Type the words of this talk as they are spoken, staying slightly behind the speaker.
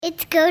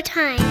It's go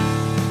time.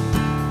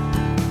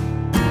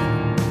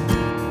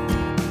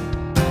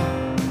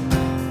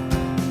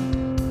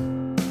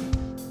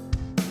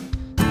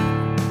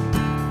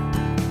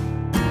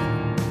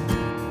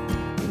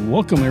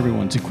 Welcome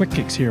everyone to Quick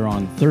Kicks here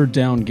on Third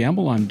Down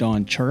Gamble. I'm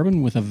Don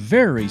Charbon with a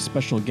very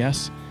special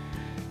guest,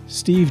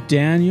 Steve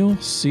Daniel,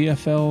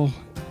 CFL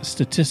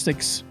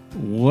Statistics,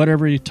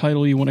 whatever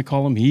title you want to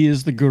call him. He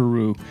is the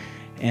guru,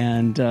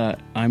 and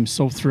I'm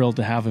so thrilled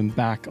to have him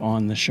back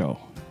on the show.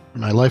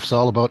 My life's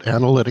all about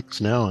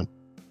analytics now and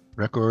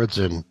records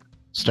and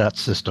stat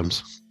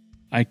systems.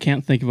 I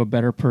can't think of a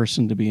better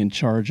person to be in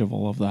charge of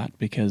all of that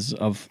because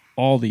of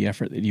all the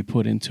effort that you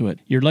put into it.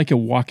 You're like a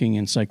walking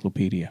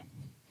encyclopedia.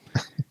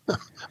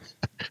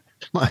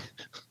 My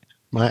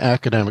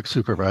academic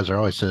supervisor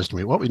always says to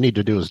me, what we need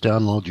to do is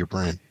download your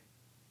brain.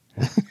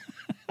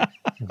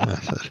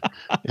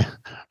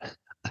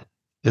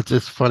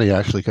 It's funny,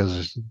 actually,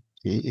 because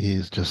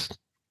he's just,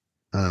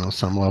 I don't know,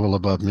 some level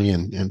above me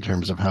in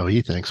terms of how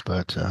he thinks,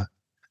 but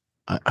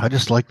I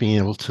just like being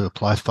able to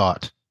apply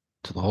thought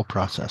to the whole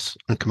process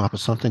and come up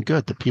with something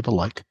good that people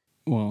like.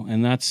 Well,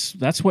 and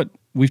that's what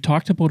we've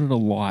talked about it a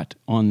lot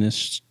on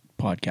this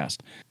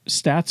podcast.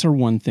 Stats are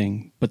one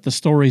thing, but the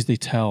stories they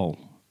tell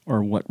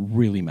are what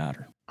really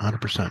matter.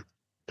 100%.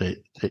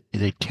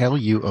 They tell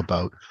you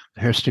about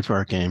the history of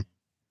our game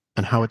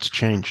and how it's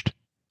changed.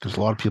 Because a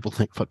lot of people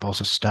think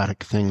football's a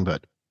static thing,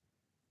 but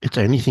it's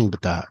anything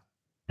but that.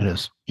 It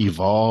has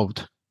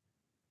evolved,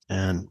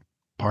 and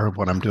part of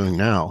what I'm doing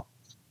now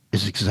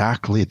is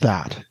exactly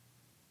that.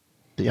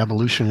 The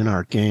evolution in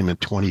our game in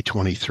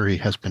 2023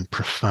 has been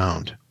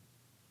profound.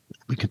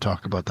 We can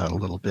talk about that a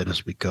little bit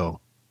as we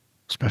go,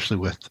 especially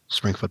with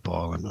spring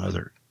football and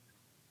other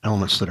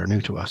elements that are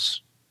new to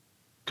us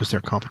because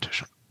they're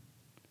competition.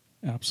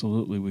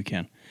 Absolutely, we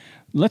can.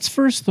 Let's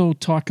first, though,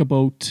 talk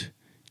about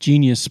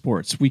Genius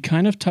Sports. We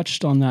kind of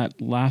touched on that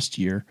last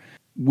year.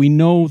 We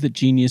know that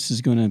Genius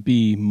is going to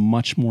be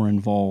much more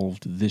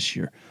involved this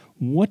year.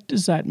 What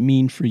does that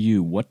mean for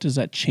you? What does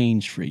that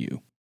change for you?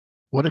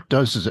 What it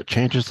does is it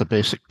changes the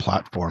basic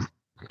platform.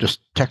 Just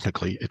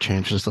technically, it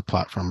changes the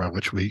platform by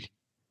which we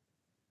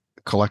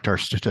collect our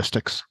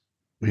statistics.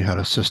 We had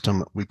a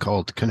system we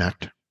called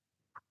Connect.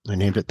 I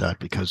named it that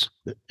because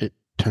it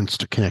tends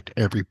to connect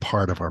every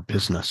part of our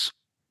business.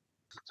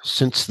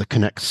 Since the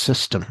Connect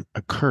system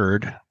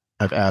occurred,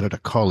 I've added a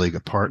colleague, a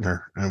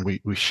partner, and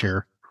we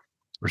share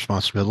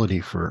responsibility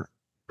for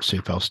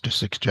CFL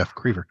Statistics, Jeff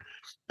Creever.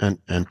 And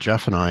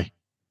Jeff and I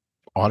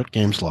audit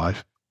games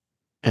live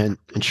and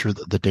ensure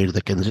that the data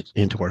that gets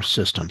into our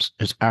systems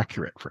is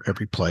accurate for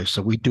every play.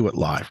 So we do it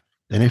live.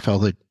 The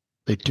NFL,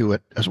 they do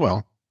it as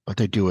well, but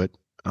they do it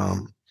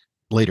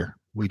later.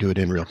 We do it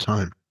in real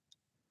time.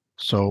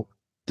 So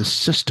the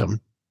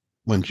system,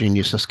 when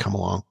Genius has come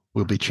along,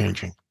 will be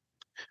changing.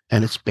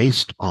 And it's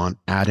based on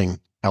adding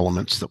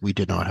elements that we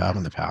did not have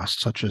in the past,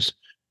 such as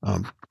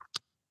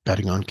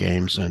betting on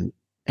games and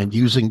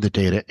using the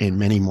data in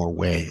many more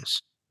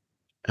ways.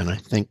 And I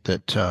think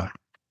that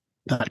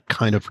that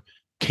kind of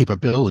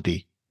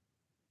capability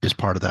is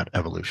part of that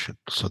evolution.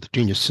 So the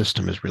Genius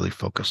system is really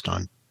focused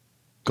on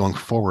going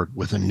forward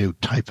with a new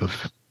type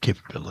of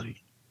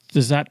capability.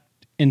 Does that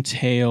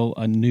entail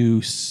a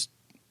new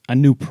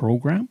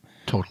program?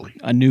 Totally.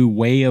 A new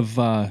way of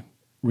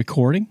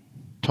recording?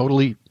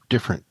 Totally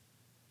different.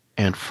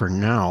 And for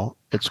now,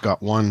 it's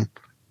got one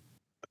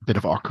bit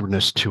of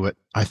awkwardness to it.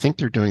 I think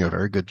they're doing a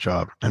very good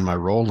job, and my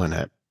role in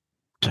it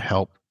to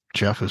help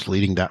Jeff, who's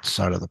leading that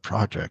side of the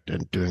project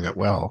and doing it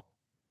well,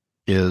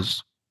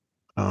 is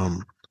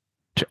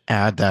to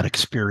add that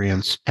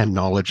experience and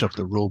knowledge of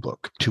the rule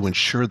book to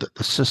ensure that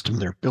the system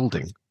they're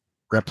building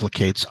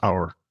replicates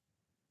our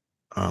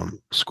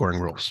scoring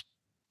rules.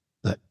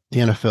 That the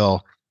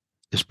NFL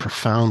is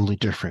profoundly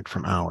different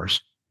from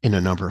ours in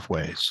a number of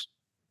ways.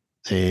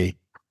 They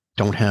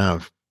don't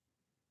have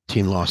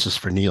team losses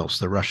for kneels.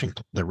 They're rushing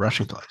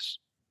plays,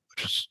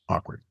 which is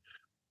awkward.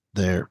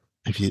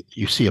 If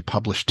you see a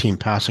published team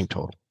passing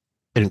total,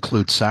 it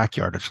includes sack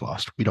yardage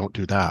lost. We don't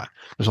do that.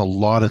 There's a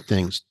lot of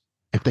things.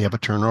 If they have a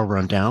turnover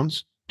on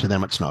downs, to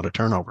them it's not a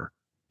turnover.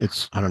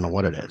 I don't know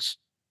what it is.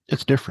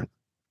 It's different.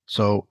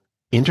 So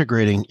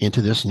integrating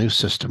into this new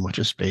system, which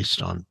is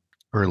based on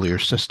earlier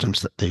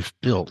systems that they've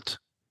built,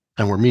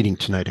 and we're meeting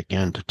tonight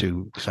again to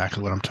do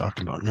exactly what I'm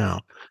talking about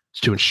now,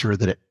 is to ensure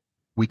that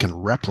we can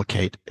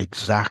replicate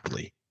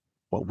exactly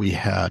what we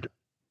had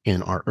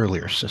in our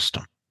earlier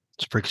system.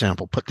 So, for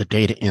example, put the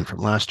data in from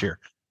last year.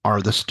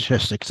 Are the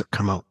statistics that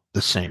come out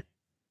the same?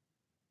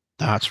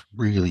 That's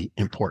really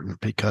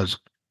important because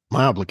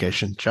my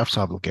obligation, Jeff's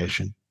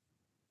obligation,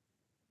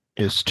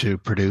 is to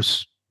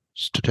produce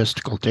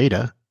statistical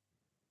data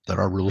that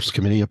our rules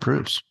committee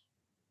approves.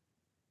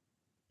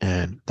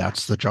 And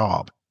that's the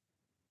job.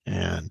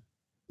 And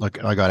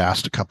like I got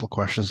asked a couple of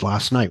questions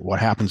last night.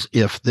 What happens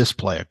if this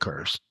play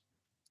occurs?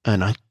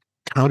 And I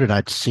counted,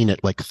 I'd seen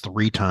it like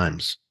 3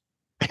 times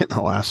in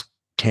the last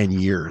 10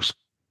 years,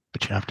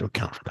 but you have to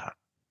account for that.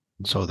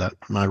 And so that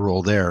my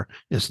role there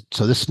is,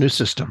 so this new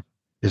system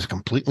is a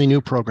completely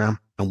new program,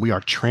 And we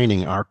are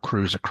training our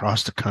crews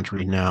across the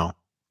country now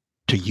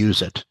to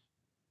use it.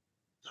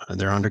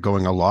 They're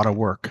undergoing a lot of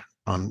work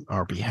on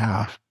our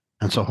behalf.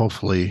 And so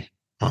hopefully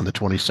on the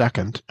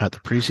 22nd at the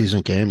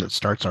preseason game that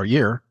starts our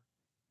year,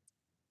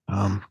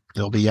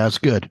 they'll be as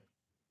good.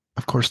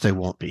 Of course they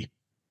won't be,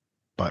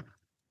 but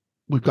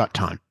we've got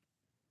time.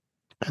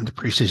 And the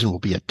preseason will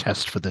be a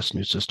test for this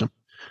new system.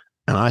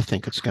 And I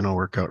think it's going to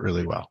work out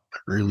really well. I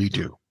really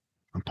do.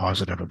 I'm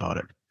positive about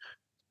it.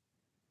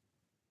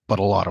 But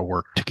a lot of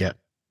work to get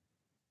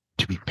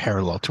to be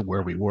parallel to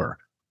where we were.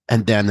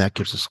 And then that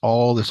gives us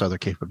all this other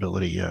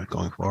capability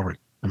going forward.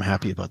 I'm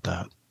happy about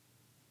that.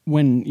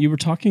 When you were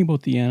talking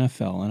about the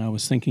NFL, and I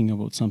was thinking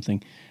about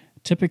something,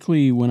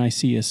 typically when I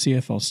see a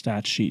CFL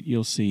stat sheet,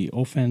 you'll see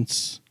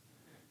offense,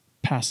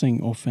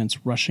 passing,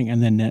 offense, rushing,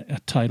 and then a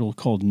title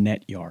called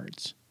net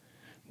yards,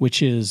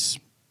 which is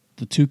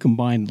the two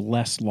combined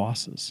less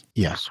losses.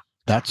 Yes,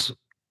 that's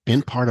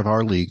been part of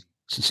our league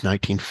since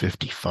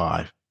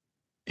 1955.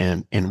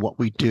 And what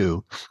we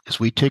do is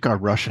we take our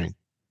rushing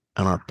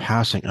and our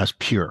passing as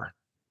pure.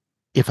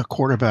 If a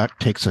quarterback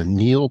takes a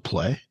kneel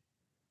play,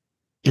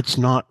 it's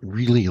not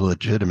really a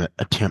legitimate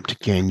attempt to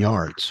gain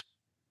yards.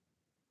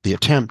 The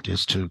attempt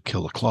is to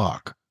kill the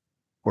clock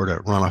or to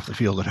run off the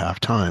field at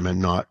halftime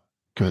and not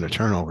commit a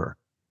turnover.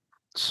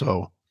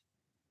 So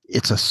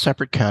it's a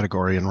separate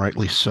category, and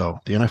rightly so.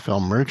 The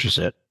NFL merges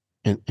it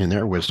in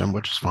their wisdom,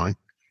 which is fine.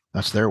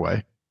 That's their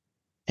way.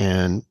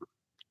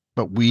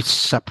 But we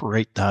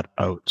separate that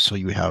out. So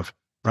you have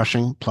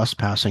rushing plus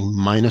passing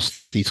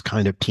minus these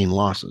kind of team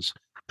losses.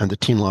 And the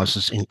team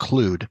losses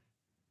include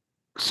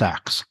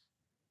sacks.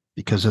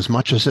 Because as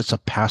much as it's a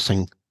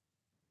passing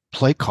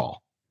play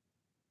call,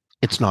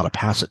 it's not a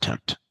pass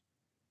attempt.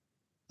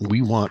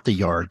 We want the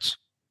yards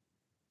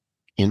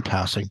in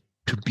passing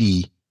to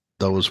be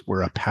those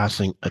where a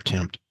passing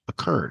attempt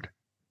occurred.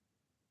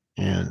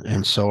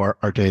 And so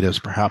our data is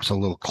perhaps a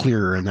little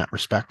clearer in that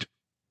respect.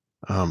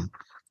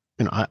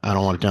 I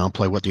don't want to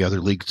downplay what the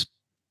other leagues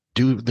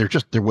do.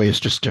 Their way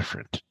is just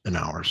different than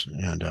ours.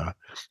 And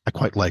I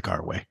quite like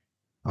our way.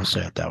 I'll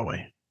say it that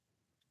way.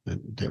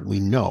 That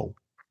we know,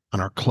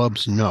 and our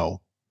clubs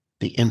know,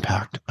 the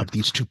impact of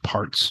these two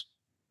parts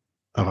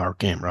of our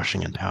game,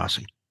 rushing and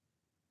passing.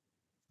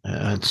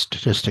 And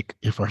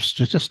if our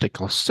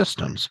statistical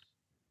systems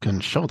can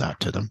show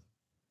that to them,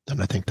 then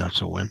I think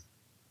that's a win.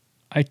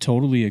 I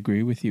totally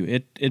agree with you.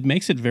 It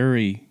makes it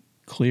very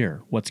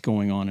clear what's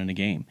going on in a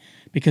game.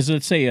 Because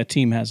let's say a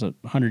team has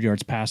 100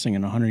 yards passing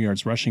and 100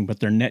 yards rushing, but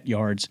their net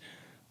yards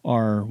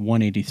are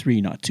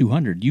 183, not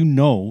 200. You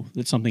know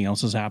that something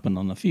else has happened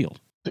on the field.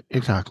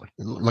 Exactly.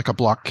 Like a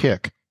block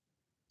kick,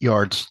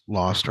 yards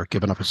lost or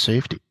given up a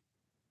safety.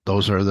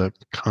 Those are the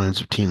kinds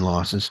of team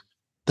losses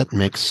that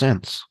make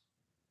sense.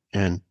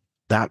 And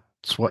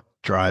that's what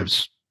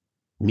drives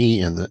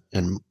me and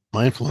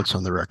my influence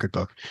on the record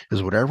book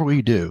is whatever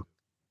we do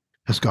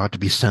has got to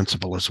be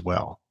sensible as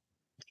well.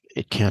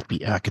 It can't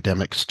be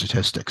academic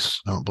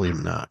statistics. I don't believe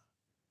in that.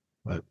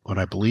 But what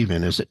I believe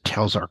in is it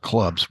tells our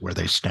clubs where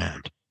they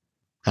stand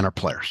and our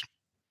players.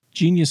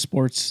 Genius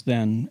Sports,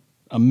 then,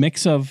 a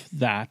mix of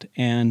that,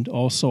 and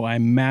also I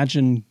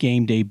imagine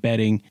game day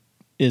betting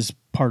is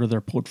part of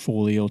their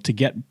portfolio to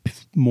get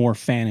more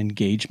fan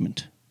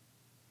engagement.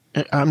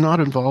 I'm not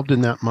involved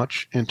in that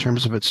much in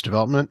terms of its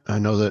development. I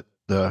know that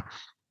the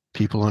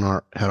people in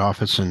our head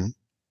office and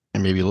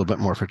maybe a little bit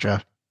more for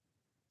Jeff,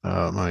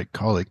 my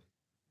colleague,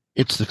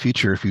 it's the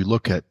future. If you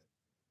look at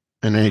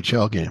an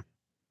NHL game,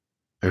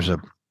 there's a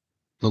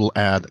little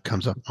ad that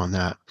comes up on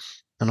that.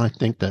 And I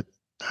think that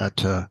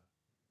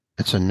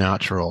it's a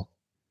natural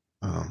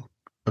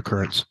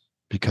occurrence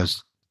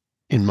because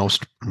in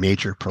most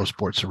major pro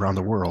sports around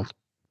the world,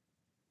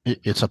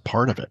 it's a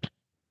part of it.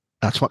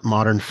 That's what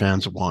modern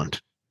fans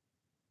want.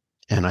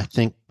 And I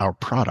think our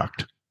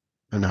product,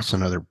 and that's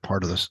another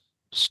part of this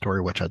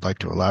story, which I'd like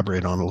to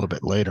elaborate on a little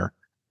bit later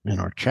in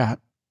our chat,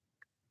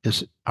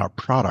 is our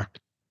product.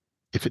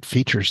 If it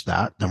features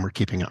that, then we're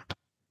keeping up.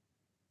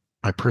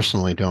 I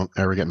personally don't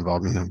ever get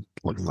involved in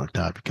looking like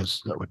that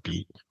because that would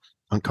be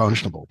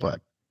unconscionable,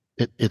 but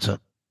it's a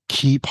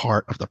key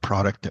part of the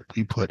product that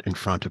we put in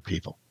front of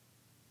people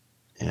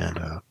and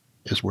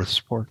is worth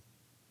support.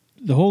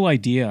 The whole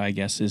idea, I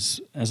guess, is,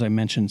 as I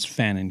mentioned,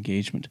 fan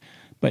engagement.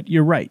 But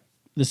you're right.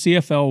 The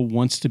CFL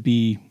wants to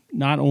be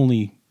not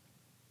only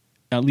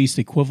at least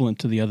equivalent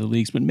to the other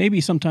leagues, but maybe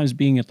sometimes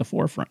being at the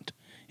forefront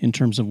in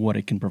terms of what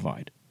it can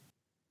provide.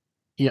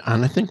 Yeah,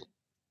 and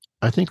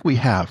I think we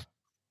have.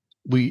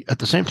 We at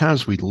the same time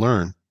as we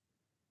learn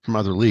from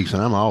other leagues,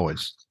 and I'm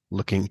always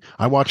looking.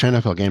 I watch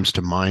NFL games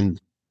to mine,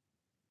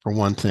 for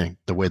one thing,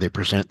 the way they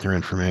present their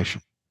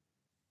information,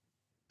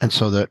 and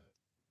so that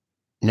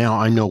now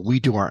I know we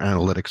do our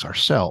analytics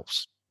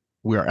ourselves.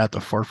 We are at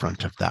the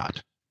forefront of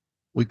that.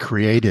 We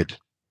created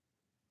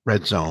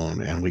red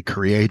zone and we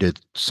created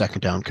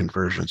second down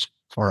conversions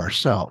for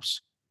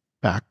ourselves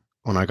back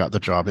when I got the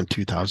job in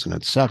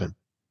 2007.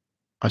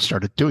 I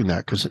started doing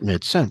that because it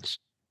made sense.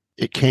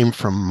 It came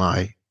from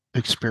my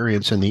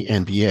experience in the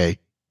NBA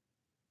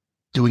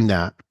doing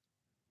that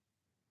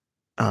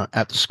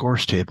at the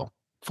scores table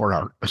for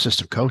our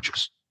assistant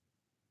coaches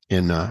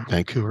in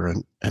Vancouver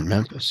and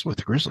Memphis with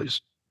the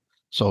Grizzlies.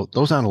 So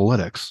those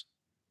analytics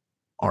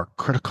are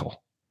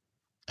critical.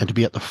 And to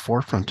be at the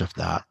forefront of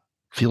that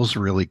feels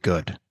really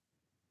good,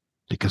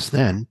 because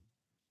then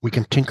we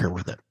can tinker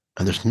with it.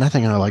 And there's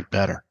nothing I like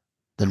better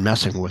than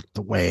messing with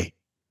the way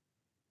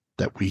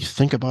that we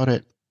think about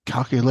it,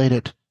 calculate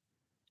it,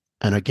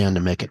 and again, to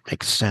make it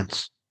make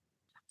sense.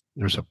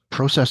 There's a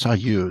process I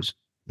use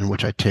in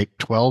which I take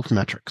 12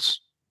 metrics,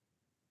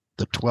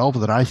 the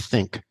 12 that I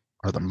think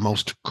are the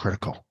most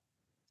critical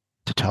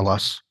to tell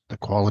us the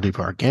quality of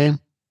our game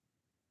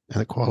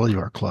and the quality of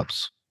our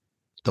clubs.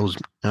 Those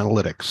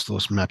analytics,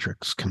 those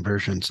metrics,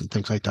 conversions, and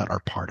things like that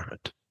are part of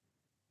it.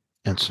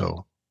 And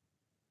so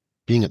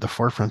being at the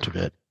forefront of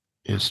it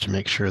is to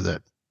make sure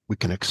that we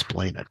can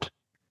explain it.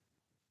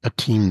 A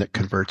team that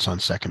converts on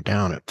second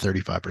down at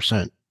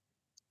 35%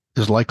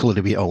 is likely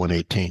to be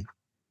 0-18.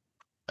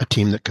 A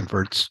team that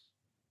converts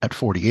at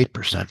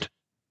 48%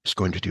 is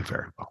going to do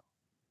very well.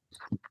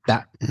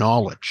 That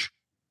knowledge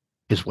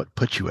is what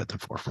puts you at the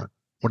forefront.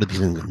 What do these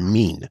things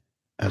mean,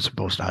 as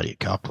opposed to how do you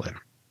calculate?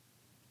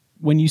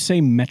 When you say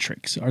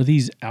metrics, are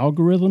these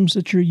algorithms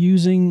that you're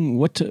using?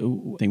 What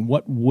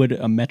would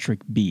a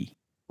metric be?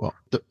 Well,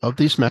 of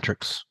these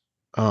metrics,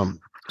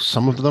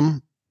 some of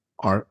them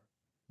are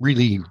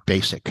really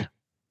basic,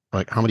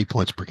 like how many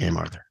points per game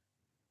are there?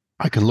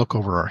 I can look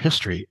over our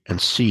history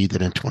and see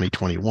that in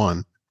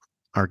 2021,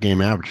 our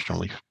game averaged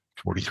only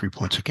 43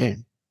 points a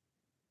game.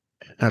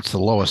 That's the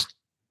lowest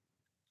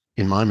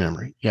in my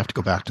memory. You have to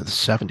go back to the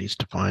 70s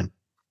to find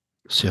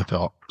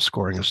CFL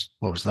scoring as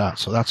low as that.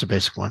 So that's a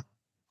basic one.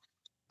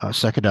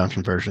 Second down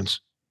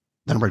conversions,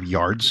 the number of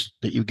yards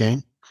that you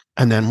gain.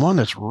 And then one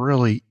that's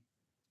really,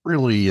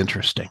 really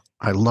interesting.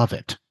 I love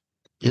it.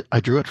 I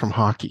drew it from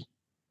hockey.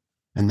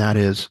 And that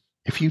is,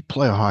 if you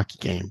play a hockey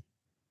game,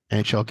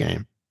 NHL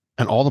game,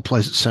 and all the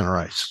plays at center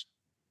ice,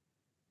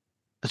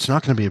 it's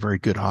not going to be a very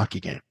good hockey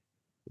game.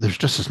 There's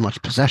just as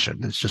much possession.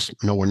 It's just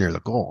nowhere near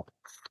the goal.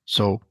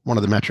 So one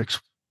of the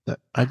metrics that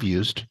I've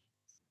used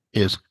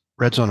is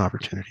red zone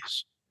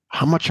opportunities.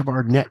 How much of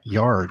our net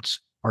yards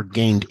are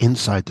gained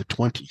inside the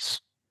 20s?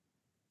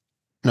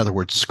 In other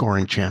words,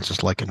 scoring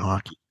chances like in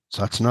hockey.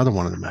 So that's another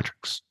one of the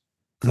metrics.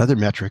 Another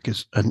metric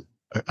is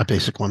a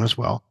basic one as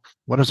well.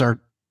 What is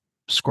our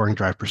scoring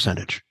drive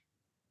percentage?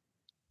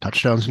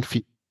 Touchdowns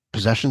and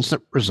possessions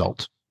that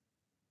result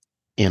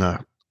in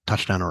a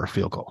touchdown or a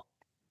field goal.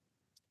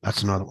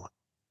 That's another one.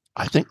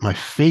 I think my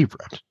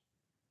favorite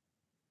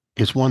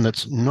is one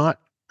that's not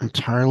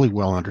entirely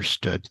well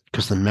understood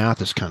because the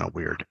math is kind of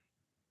weird,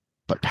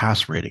 but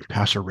passer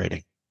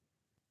rating.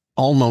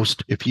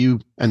 Almost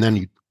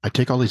I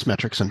take all these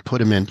metrics and put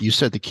them in, you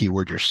said the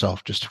keyword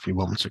yourself just a few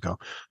moments ago,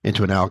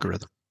 into an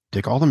algorithm.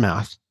 Take all the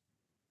math,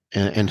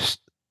 and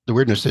the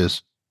weirdness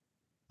is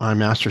my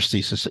master's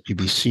thesis at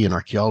UBC in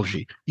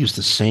archaeology used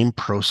the same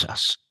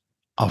process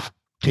of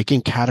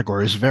taking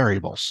categories,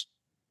 variables,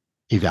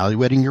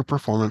 evaluating your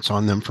performance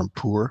on them from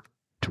poor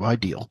to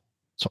ideal.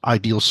 So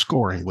ideal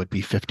scoring would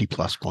be 50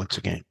 plus points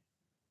a game.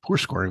 Poor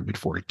scoring would be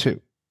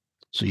 42.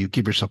 So you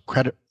give yourself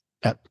credit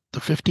at the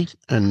 50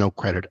 and no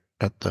credit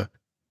at the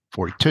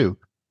 42.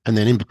 And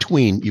then in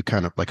between, you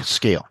kind of like a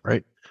scale,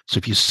 right? So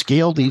if you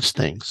scale these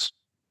things,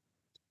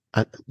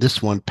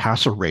 this one,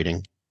 passer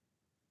rating,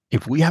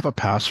 if we have a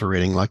passer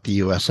rating like the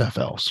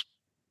USFLs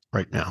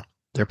right now,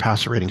 their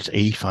passer rating is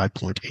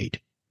 85.8.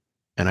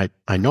 And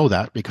I know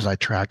that because I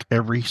track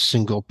every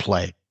single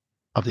play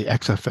of the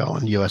XFL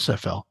and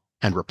USFL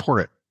and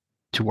report it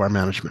to our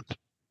management.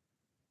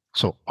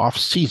 So off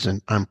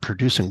season, I'm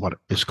producing what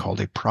is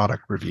called a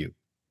product review,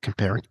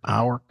 comparing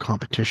our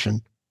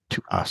competition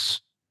to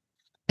us.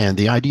 And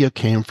the idea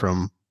came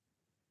from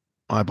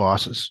my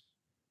bosses,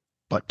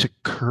 but to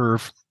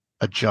curve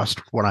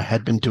adjust what I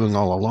had been doing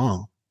all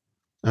along.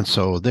 And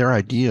so their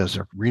ideas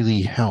have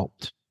really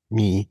helped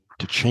me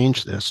to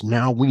change this.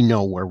 Now we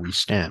know where we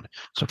stand.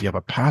 So if you have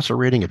a passer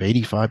rating of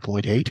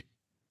 85.8,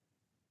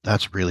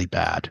 that's really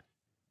bad.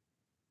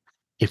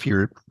 If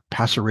your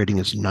passer rating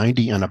is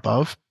 90 and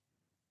above,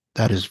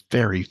 that is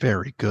very,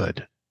 very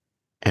good.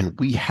 And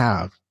we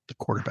have the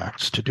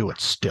quarterbacks to do it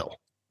still,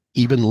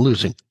 even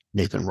losing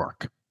Nathan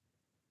Rourke,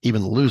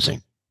 even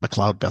losing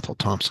McLeod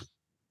Bethel-Thompson,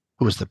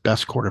 who is the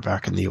best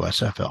quarterback in the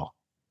USFL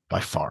by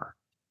far.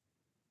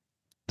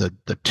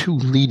 The two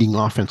leading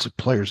offensive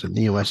players in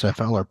the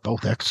USFL are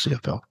both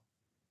ex-CFL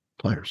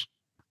players.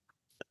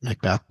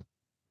 Macbeth,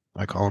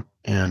 I call him,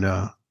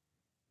 and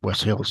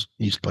Wes Hales,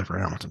 he used to play for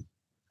Hamilton.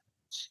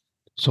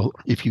 So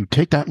if you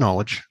take that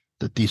knowledge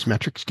that these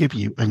metrics give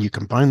you and you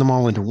combine them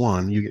all into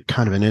one, you get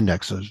kind of an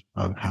index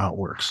of how it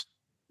works.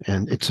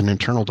 And it's an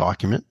internal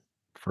document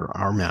for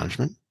our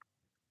management.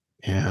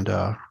 And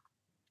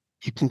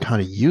you can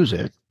kind of use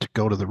it to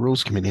go to the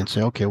rules committee and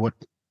say, okay,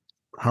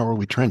 how are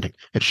we trending?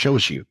 It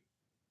shows you.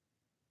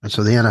 And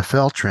so the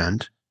NFL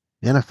trend,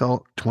 the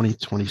NFL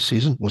 2020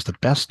 season was the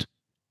best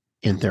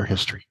in their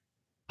history,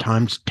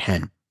 times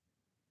 10.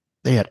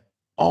 They had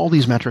all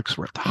these metrics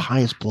were at the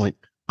highest point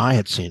I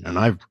had seen. And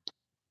I've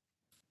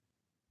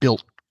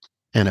built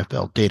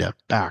NFL data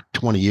back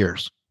 20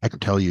 years. I can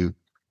tell you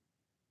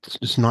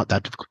it's not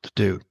that difficult to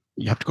do.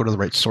 You have to go to the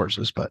right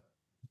sources, but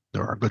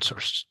there are good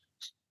sources.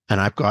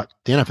 And I've got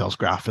the NFL's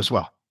graph as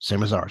well,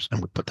 same as ours,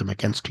 and we put them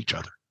against each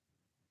other.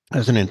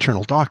 As an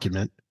internal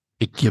document,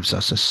 it gives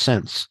us a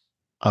sense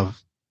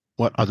of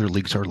what other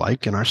leagues are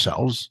like and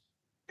ourselves.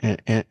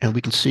 And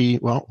we can see,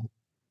 well,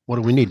 what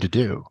do we need to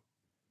do?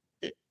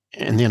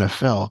 In the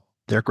NFL,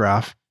 their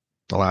graph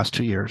the last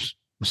 2 years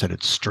was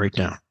headed straight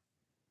down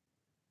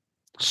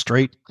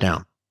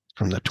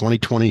from the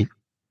 2020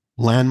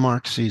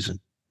 landmark season.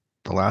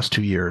 The last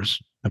 2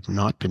 years have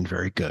not been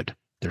very good.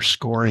 Their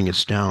scoring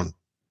is down,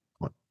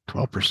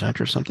 12%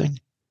 or something?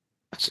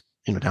 It's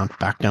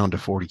back down to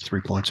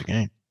 43 points a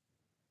game.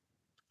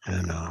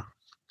 And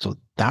so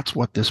that's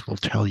what this will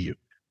tell you.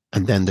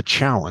 And then the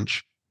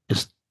challenge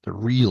is the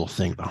real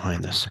thing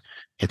behind this.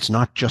 It's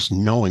not just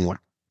knowing what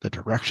the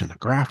direction the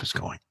graph is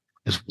going,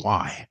 is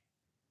why.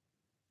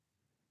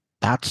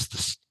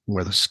 That's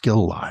where the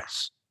skill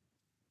lies.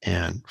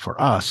 And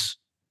for us,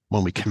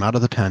 when we came out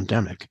of the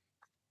pandemic,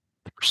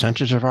 the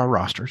percentage of our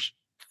rosters,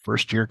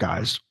 first year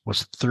guys,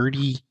 was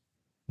 34%?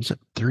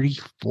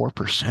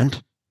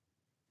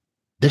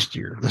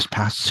 This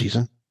past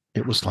season,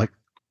 it was like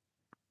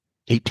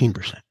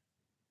 18%.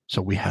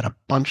 So we had a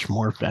bunch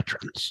more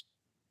veterans.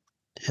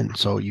 And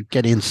so you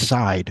get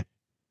inside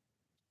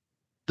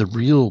the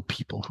real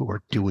people who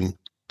are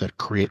that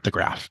create the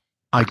graph.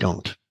 I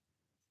don't.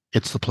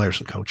 It's the players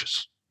and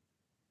coaches.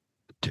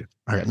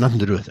 I got nothing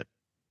to do with it.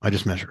 I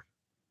just measure it.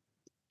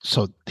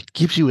 So it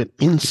gives you an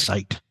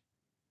insight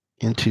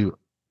into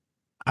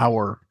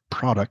our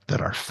product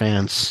that our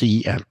fans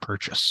see and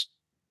purchase.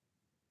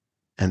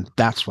 And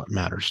that's what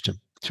matters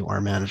to our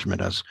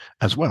management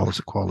as well as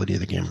the quality of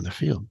the game in the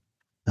field.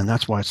 And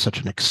that's why it's such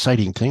an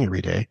exciting thing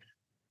every day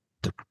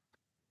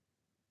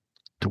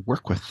to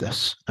work with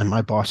this. And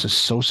my boss is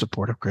so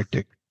supportive, Greg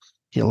Dick.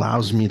 He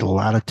allows me the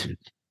latitude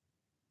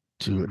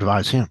to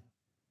advise him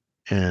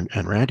and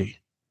Randy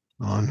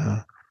on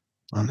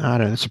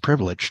that. And it's a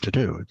privilege to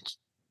do. It's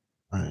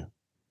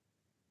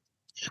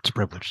a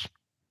privilege.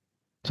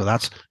 So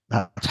that's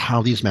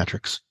how these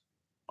metrics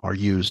are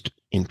used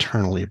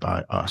internally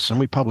by us. And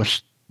we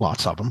publish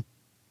lots of them.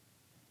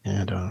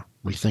 And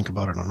we think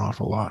about it an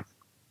awful lot.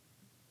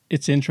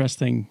 It's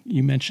interesting.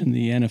 You mentioned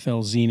the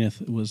NFL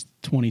Zenith was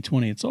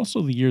 2020. It's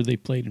also the year they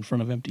played in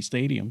front of empty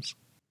stadiums.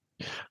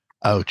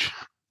 Ouch.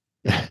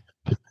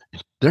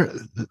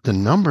 The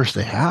numbers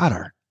they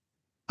had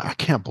I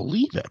can't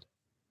believe it.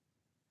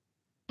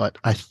 But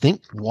I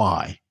think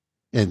why.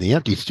 In the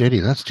empty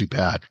stadium, that's too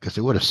bad because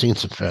they would have seen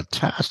some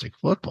fantastic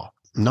football.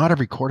 Not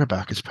every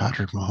quarterback is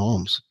Patrick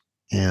Mahomes.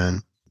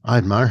 And I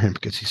admire him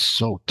because he's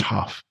so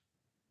tough.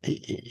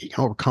 He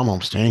can overcome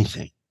almost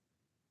anything.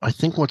 I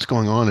think what's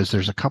going on is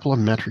there's a couple of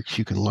metrics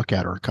you can look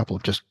at, or a couple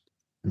of just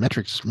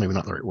metrics, maybe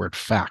not the right word,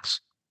 facts.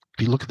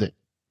 If you look at the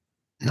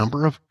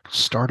number of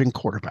starting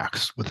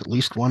quarterbacks with at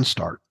least one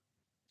start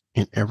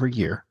in every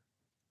year,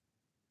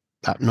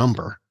 that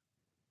number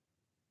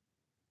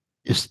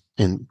is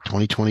in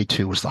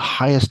 2022 was the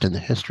highest in the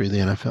history of the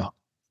NFL.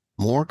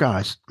 More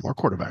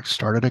quarterbacks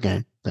started a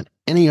game than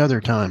any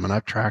other time, and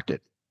I've tracked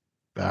it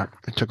back.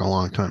 It took a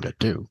long time to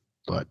do,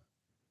 but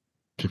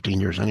 15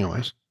 years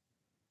anyways.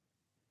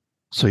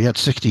 So you had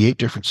 68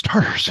 different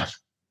starters.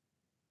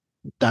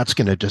 That's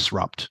going to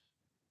disrupt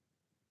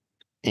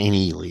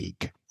any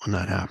league when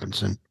that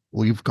happens. And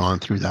we've gone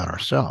through that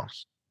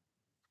ourselves.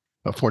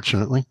 But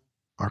fortunately,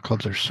 our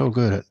clubs are so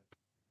good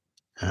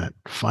at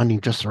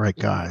finding just the right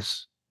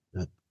guys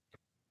that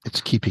it's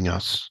keeping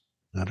us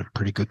at a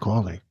pretty good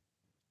quality.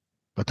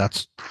 But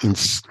that's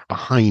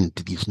behind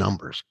these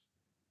numbers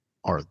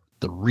are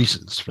the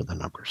reasons for the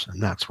numbers.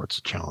 And that's what's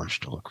a challenge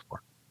to look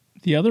for.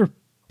 The other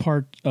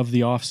part of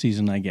the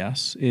offseason, I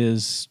guess,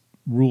 is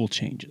rule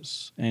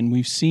changes. And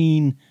we've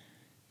seen,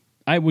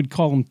 I would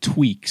call them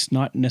tweaks,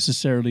 not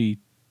necessarily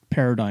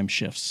paradigm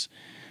shifts.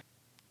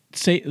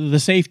 Say the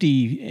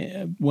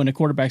safety, when a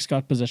quarterback's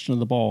got possession of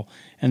the ball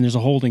and there's a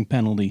holding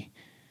penalty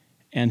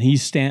and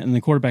and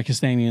the quarterback is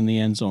standing in the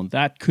end zone,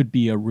 that could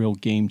be a real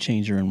game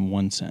changer in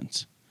one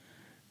sense.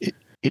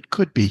 It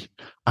could be.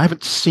 I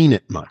haven't seen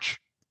it much.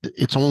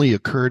 It's only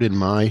occurred in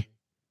my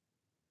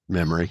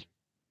memory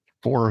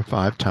 4 or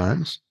 5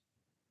 times,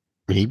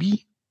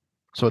 maybe.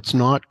 So it's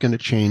not going to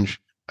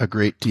change a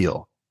great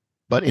deal.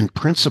 But in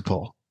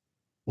principle,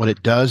 what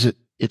it does,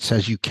 it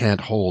says you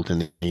can't hold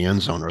in the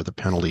end zone or the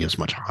penalty is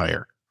much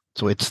higher.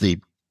 So it's the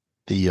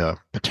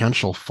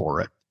potential for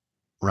it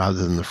rather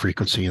than the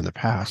frequency in the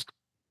past.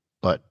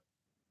 But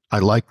I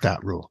like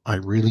that rule. I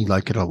really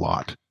like it a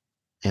lot.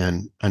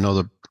 And I know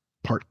the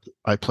part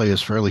I play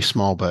is fairly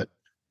small, but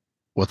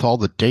with all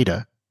the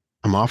data,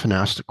 I'm often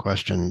asked the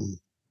question,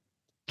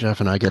 Jeff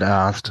and I get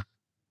asked,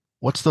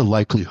 what's the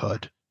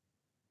likelihood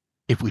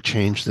if we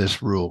change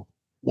this rule?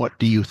 What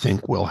do you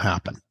think will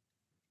happen?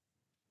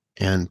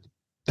 And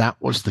that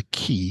was the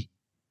key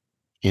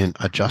in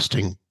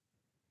adjusting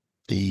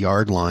the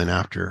yard line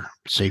after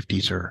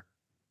safeties or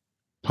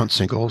punt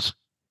singles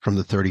from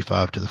the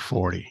 35 to the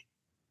 40.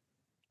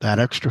 that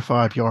extra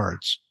 5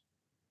 yards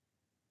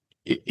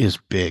is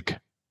big.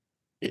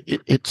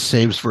 It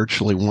saves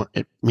virtually one.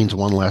 It means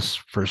one less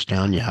first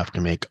down you have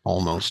to make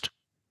almost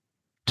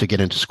to get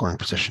into scoring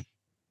position.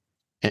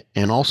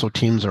 And also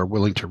teams are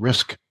willing to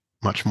risk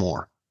much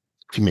more.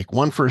 If you make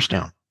one first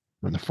down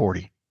from the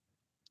 40,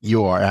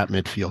 you are at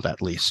midfield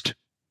at least,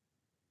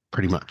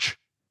 pretty much.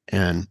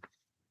 And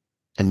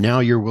now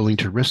you're willing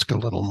to risk a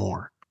little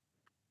more.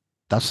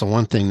 That's the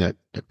one thing that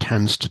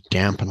tends to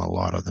dampen a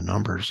lot of the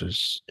numbers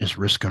is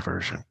risk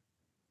aversion.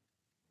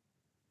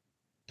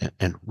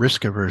 And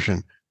risk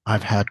aversion,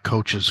 I've had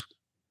coaches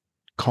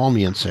call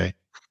me and say,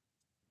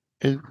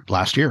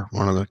 last year,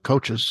 one of the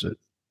coaches,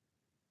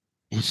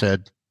 he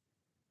said,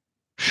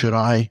 should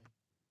I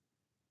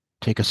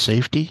take a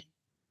safety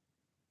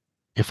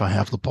if I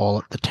have the ball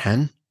at the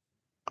 10,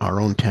 our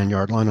own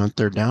 10-yard line on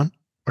third down,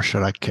 or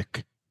should I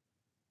kick?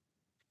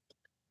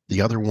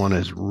 The other one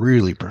is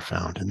really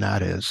profound, and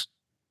that is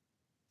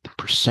the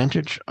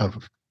percentage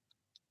of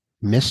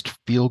missed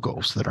field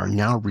goals that are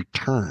now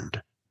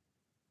returned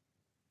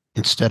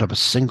instead of a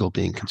single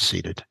being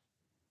conceded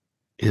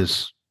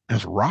has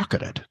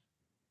rocketed.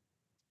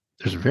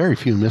 There's very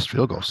few missed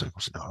field goal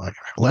singles now, like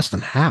less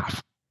than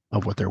half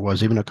of what there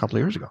was even a couple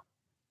of years ago.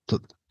 So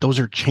those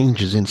are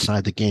changes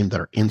inside the game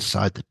that are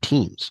inside the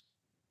teams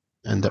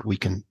and that we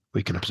can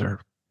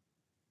observe.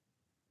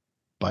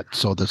 But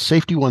so the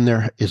safety one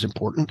there is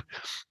important.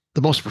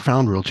 The most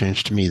profound rule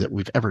change to me that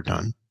we've ever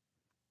done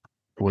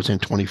was in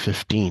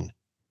 2015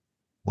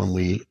 when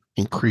we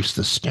increased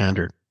the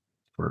standard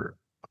for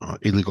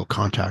illegal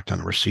contact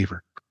on a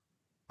receiver.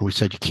 And we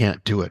said you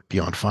can't do it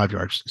beyond 5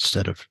 yards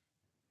instead of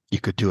you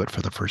could do it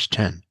for the first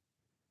 10.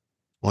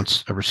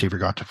 Once a receiver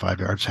got to 5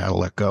 yards, had to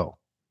let go.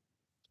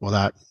 Well,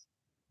 that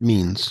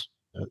means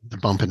the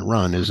bump and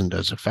run isn't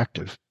as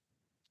effective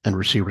and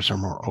receivers are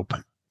more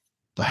open.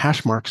 The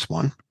hash marks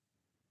one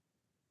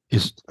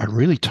is a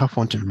really tough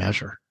one to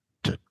measure,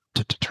 to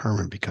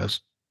determine,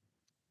 because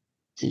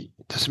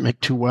does it make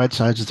two wide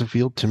sides of the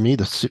field? To me,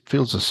 the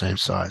field's the same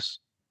size.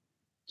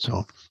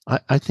 So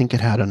I think it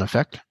had an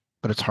effect,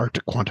 but it's hard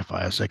to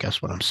quantify, is I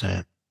guess what I'm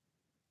saying.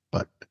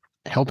 But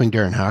helping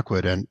Darren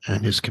Hackwood and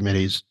his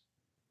committees,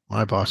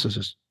 my bosses,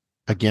 is,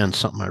 again,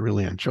 something I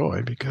really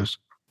enjoy, because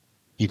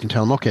you can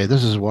tell them, okay,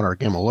 this is what our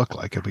game will look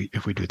like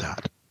if we do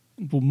that.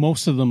 Well,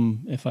 most of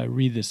them, if I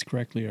read this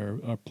correctly, are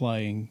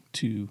applying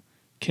to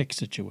kick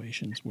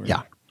situations where...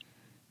 Yeah.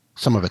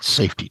 Some of it's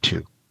safety,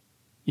 too.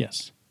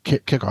 Yes.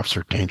 Kickoffs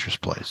are dangerous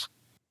plays.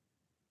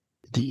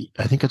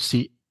 I think it's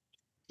the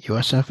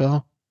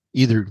USFL.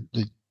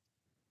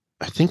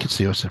 I think it's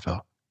the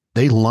USFL.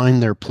 They line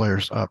their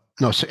players up.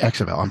 No,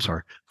 XFL, I'm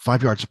sorry.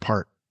 5 yards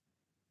apart.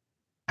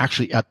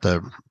 Actually at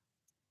the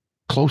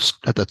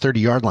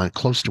 30-yard line,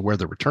 close to where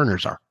the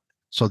returners are,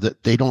 so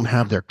that they don't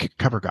have their kick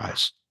cover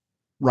guys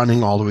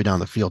running all the way down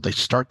the field. They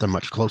start them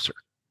much closer,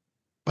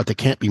 but they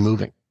can't be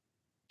moving.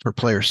 For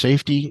player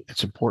safety,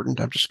 it's important.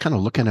 I'm just kind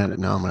of looking at it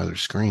now on my other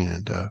screen,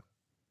 and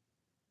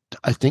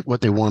I think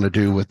what they want to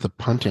do with the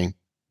punting,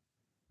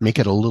 make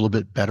it a little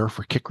bit better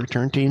for kick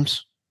return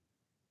teams,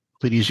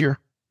 a bit easier.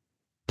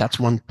 That's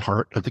one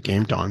part of the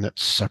game, Don, that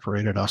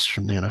separated us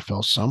from the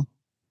NFL some,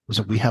 was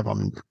that we have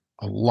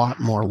a lot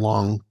more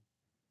long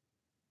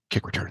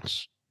kick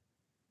returns.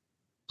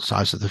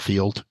 Size of the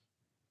field,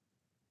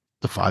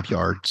 the 5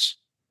 yards,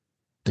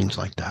 things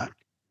like that.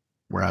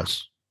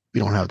 Whereas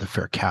we don't have the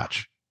fair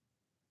catch,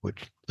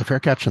 which the fair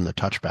catch and the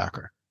touchback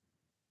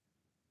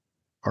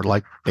are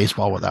like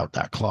baseball without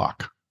that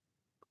clock.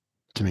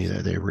 To me,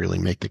 they really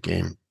make the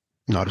game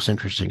not as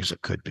interesting as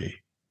it could be.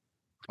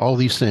 All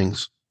these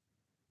things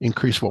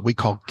increase what we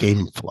call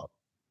game flow.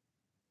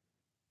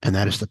 And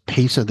that is the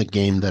pace of the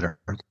game that our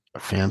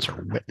fans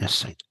are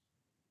witnessing.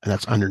 And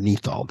that's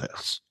underneath all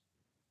this.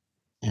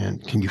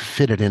 And can you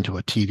fit it into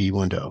a TV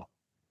window?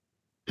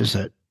 Does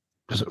it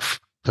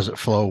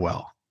flow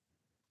well?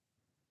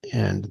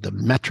 And the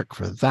metric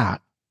for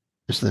that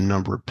is the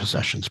number of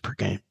possessions per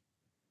game.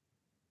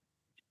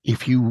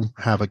 If you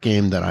have a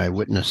game that I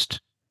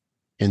witnessed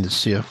in the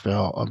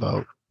CFL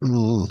about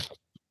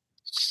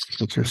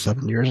 6 or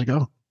 7 years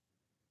ago,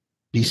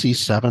 BC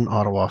 7,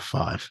 Ottawa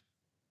 5.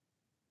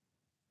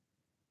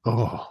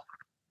 Oh,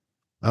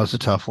 that was a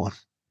tough one.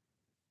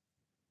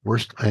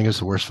 I think it's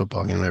the worst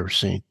football game I've ever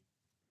seen.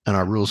 And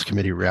our rules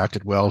committee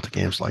reacted well to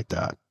games like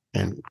that.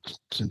 And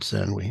since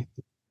then, we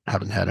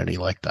haven't had any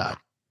like that.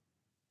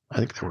 I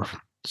think there were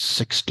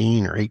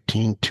 16 or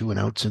 18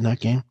 2-and-outs in that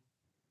game.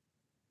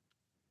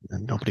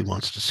 And nobody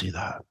wants to see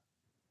that.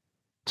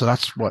 So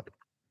that's what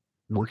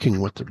working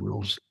with the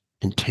rules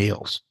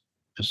entails,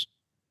 is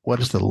what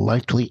is the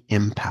likely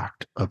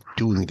impact of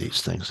doing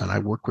these things? And I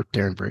work with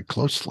Darren very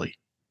closely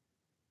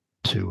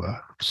to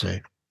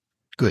say,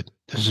 good,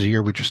 this is a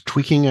year we're just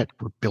tweaking it.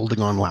 We're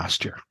building on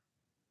last year.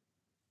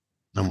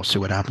 And we'll see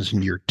what happens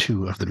in year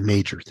 2 of the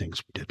major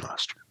things we did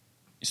last year.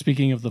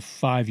 Speaking of the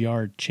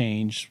 5-yard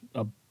change,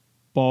 a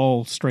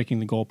ball striking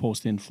the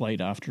goalpost in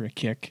flight after a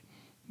kick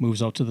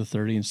moves out to the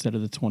 30 instead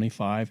of the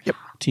 25. Yep.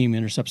 Team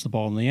intercepts the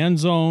ball in the end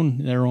zone,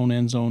 their own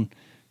end zone,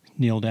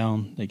 kneel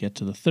down, they get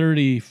to the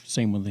 30.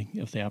 Same with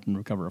if they happen to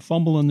recover a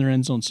fumble in their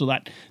end zone. So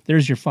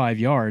there's your 5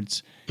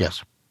 yards.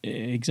 Yes.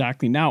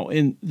 Exactly. Now,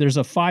 there's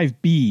a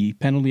 5B,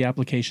 penalty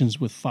applications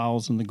with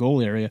fouls in the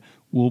goal area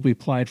will be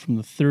applied from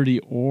the 30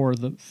 or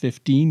the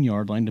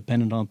 15-yard line,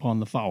 depending upon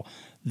the foul.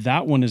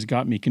 That one has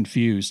got me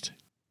confused.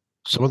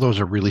 Some of those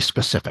are really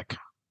specific.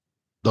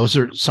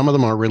 Some of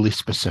them are really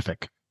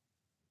specific,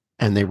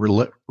 and they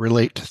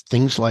relate to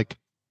things like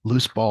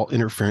loose ball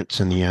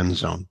interference in the end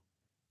zone.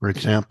 For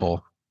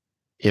example,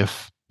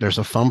 if there's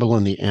a fumble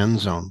in the end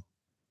zone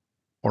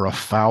or a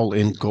foul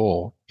in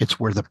goal, it's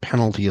where the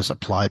penalty is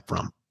applied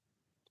from.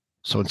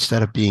 So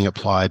instead of being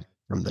applied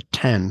from the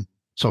 10,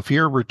 so if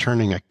you're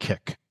returning a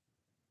kick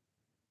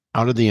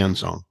out of the end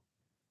zone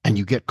and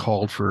you get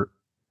called for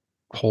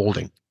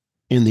holding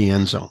in the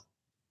end zone,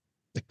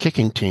 the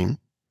kicking team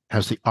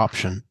has the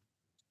option,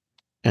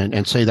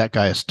 and say that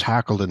guy is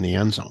tackled in the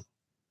end zone,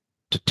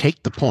 to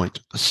take the point,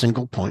 a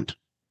single point,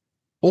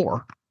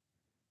 or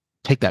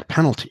take that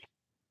penalty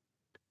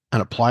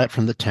and apply it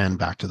from the 10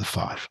 back to the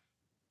 5.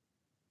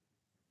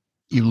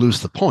 You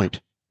lose the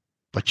point,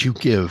 but you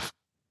give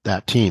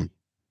that team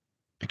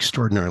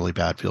extraordinarily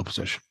bad field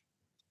position.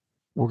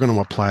 We're going to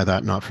apply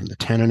that not from the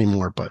 10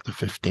 anymore, but the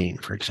 15,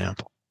 for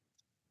example.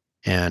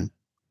 And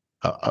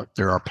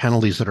there are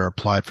penalties that are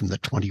applied from the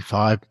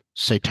 25,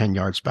 say 10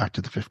 yards back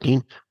to the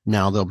 15.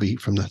 Now they'll be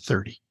from the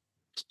 30.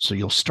 So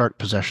you'll start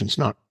possessions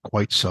not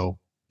quite so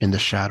in the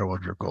shadow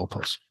of your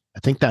goalposts. I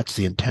think that's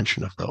the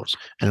intention of those.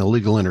 And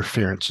illegal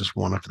interference is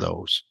one of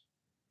those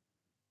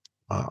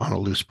on a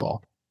loose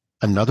ball.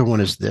 Another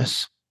one is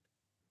this.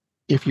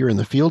 If you're in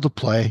the field of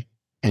play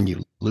and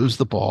you lose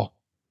the ball,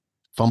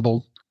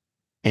 fumble,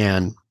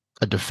 and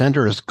a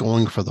defender is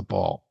going for the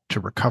ball to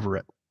recover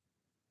it,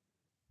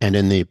 and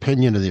in the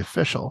opinion of the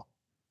official,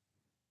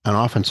 an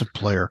offensive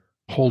player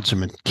holds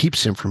him and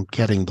keeps him from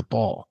getting the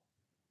ball,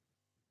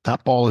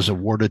 that ball is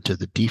awarded to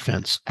the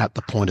defense at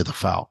the point of the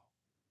foul.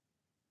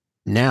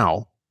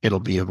 Now it'll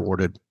be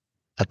awarded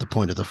at the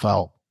point of the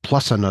foul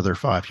plus another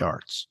 5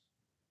 yards.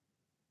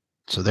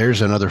 So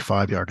there's another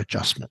 5-yard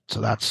adjustment.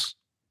 So that's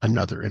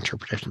another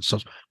interpretation. So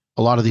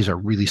a lot of these are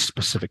really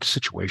specific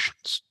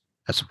situations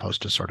as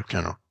opposed to sort of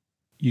general.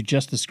 You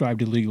just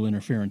described illegal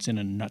interference in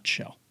a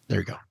nutshell. There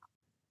you go.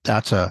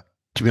 To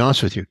be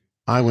honest with you,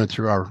 I went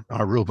through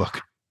our rule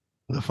book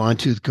with a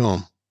fine-tooth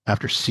comb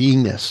after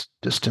seeing this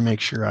just to make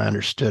sure I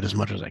understood as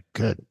much as I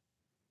could,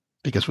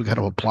 because we got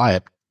to apply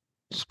it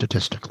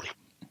statistically.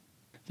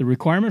 The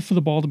requirement for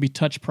the ball to be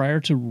touched prior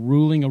to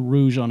ruling a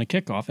rouge on a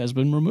kickoff has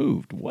been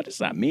removed. What does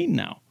that mean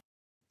now?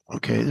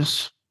 Okay,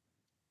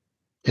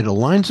 it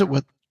aligns it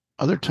with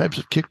other types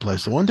of kick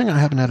plays. The one thing I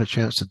haven't had a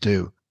chance to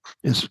do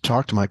is to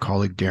talk to my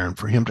colleague Darren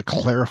for him to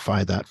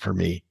clarify that for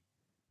me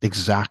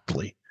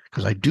exactly,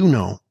 because I do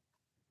know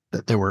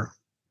that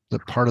the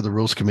part of the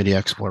rules committee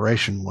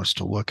exploration was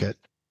to look at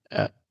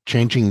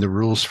changing the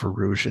rules for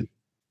rouge.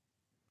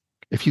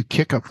 If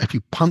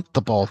you punt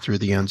the ball through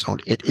the end zone,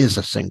 it is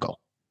a single.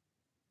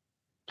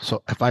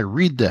 So if I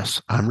read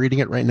this, I'm reading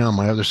it right now on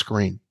my other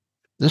screen.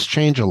 This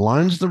change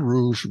aligns the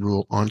rouge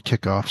rule on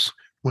kickoffs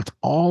with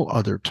all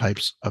other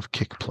types of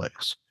kick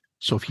plays.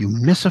 So if you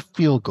miss a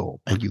field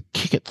goal and you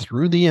kick it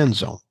through the end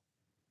zone,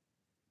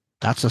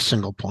 that's a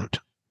single point.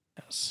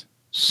 Yes.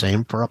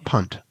 Same for a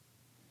punt.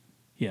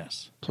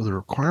 Yes. So the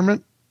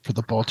requirement for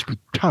the ball to be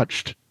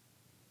touched.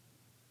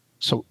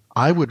 So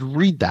I would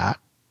read that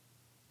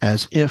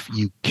as if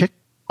you kick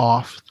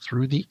off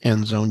through the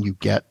end zone, you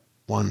get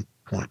 1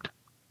 point.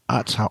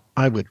 That's how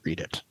I would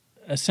read it.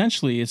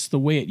 Essentially, it's the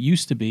way it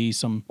used to be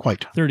some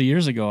Quite 30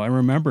 years ago. I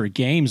remember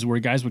games where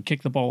guys would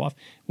kick the ball off,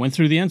 went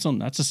through the end zone.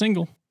 That's a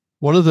single.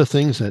 One of the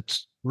things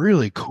that's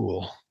really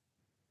cool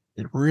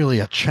and really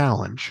a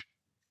challenge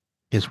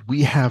is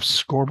we have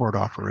scoreboard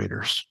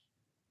operators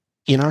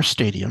in our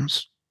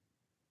stadiums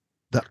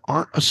that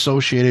aren't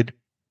associated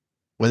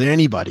with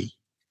anybody.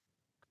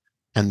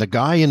 And the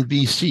guy in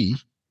BC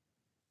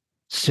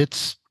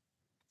sits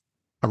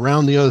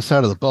around the other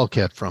side of the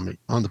bulkhead from me.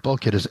 On the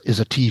bulkhead is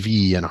a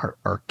TV and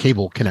our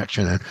cable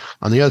connection. And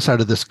on the other side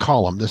of this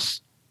column,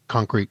 this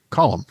concrete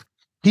column,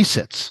 he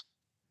sits.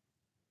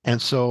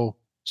 And so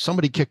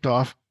somebody kicked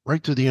off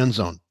right through the end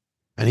zone.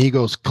 And he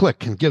goes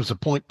click and gives a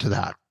point to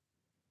that.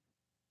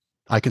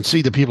 I can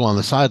see the people on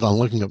the sideline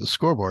looking at the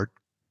scoreboard.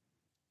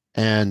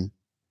 And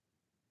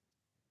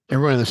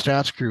everyone in the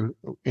stats crew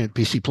in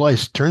BC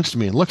Place turns to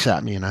me and looks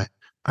at me. And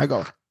I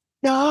go,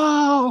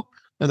 no.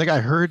 And the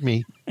guy heard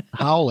me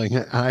howling.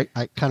 And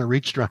I kind of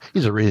reached around.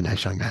 He's a really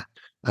nice young man.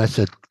 I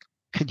said,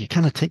 could you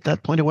kind of take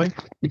that point away?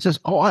 He says,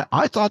 oh,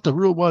 I thought the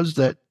rule was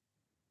that.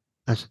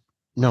 I said,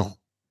 no,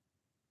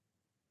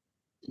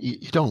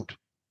 you don't.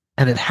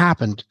 And it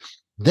happened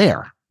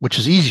there, which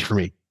is easy for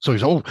me. So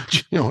he's,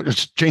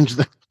 just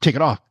take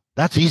it off.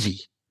 That's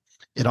easy.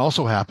 It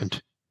also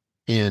happened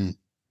in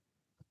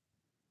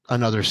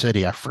another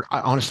city. I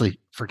honestly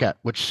forget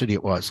which city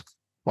it was.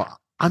 Well,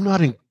 I'm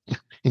not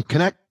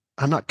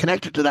I'm not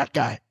connected to that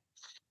guy.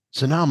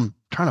 So now I'm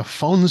trying to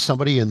phone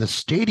somebody in the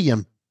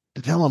stadium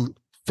to tell them,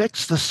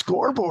 fix the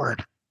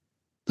scoreboard.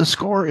 The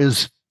score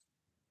is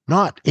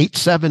not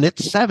 8-7,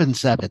 it's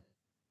 7-7.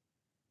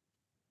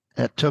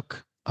 It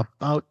took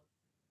about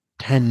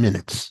 10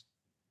 minutes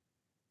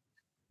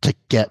to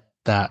get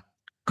that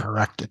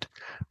corrected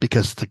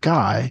because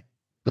the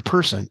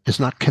person is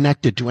not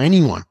connected to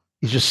anyone.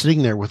 He's just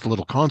sitting there with a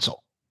little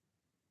console.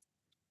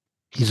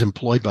 He's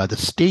employed by the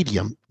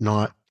stadium,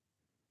 not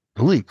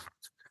the league.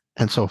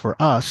 And so for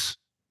us,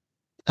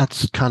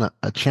 that's kind of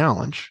a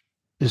challenge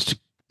is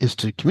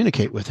to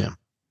communicate with him.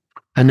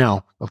 And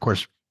now, of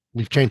course,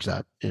 we've changed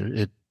that.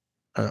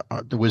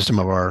 The wisdom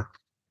of our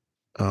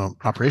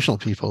operational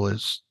people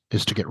is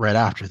to get right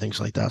after things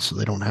like that so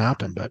they don't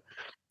happen. But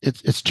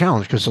it's a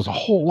challenge because there's a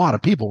whole lot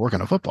of people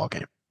working a football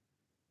game.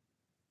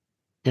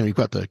 You've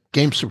got the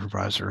game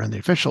supervisor and the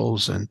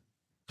officials and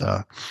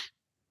the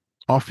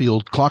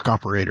off-field clock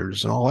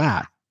operators and all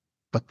that.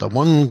 But the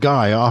one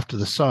guy off to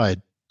the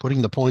side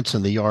putting the points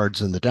and the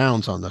yards and the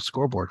downs on the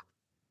scoreboard,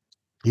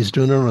 he's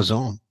doing it on his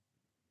own.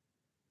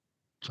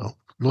 So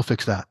we'll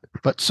fix that.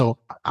 But so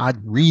I'd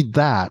read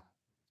that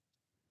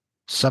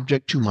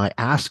subject to my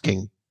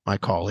asking my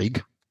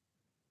colleague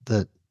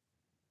that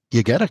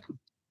you get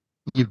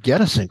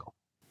a single.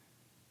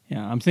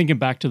 Yeah, I'm thinking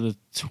back to the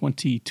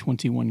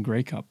 2021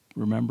 Grey Cup.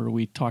 Remember,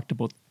 we talked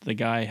about the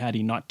guy, had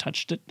he not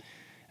touched it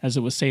as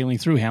it was sailing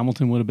through,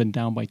 Hamilton would have been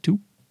down by 2.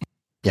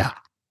 Yeah.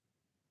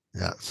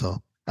 Yeah.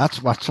 So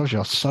that's what shows you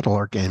how subtle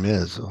our game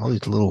is. All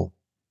these little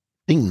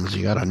things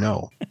you got to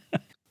know.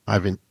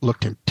 I've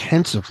looked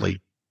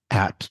intensively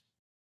at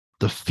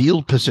the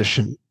field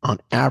position on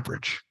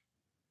average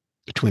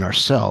between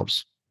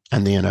ourselves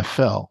and the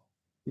NFL,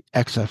 the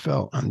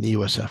XFL, and the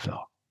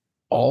USFL.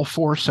 All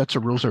 4 sets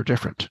of rules are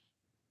different.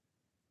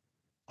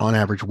 On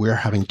average, we're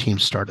having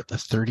teams start at the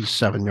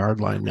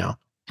 37-yard line now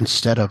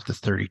instead of the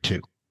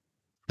 32.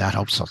 That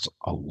helps us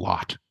a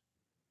lot.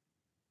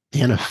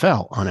 The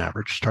NFL, on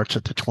average, starts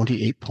at the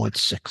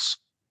 28.6,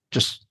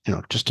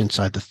 just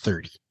inside the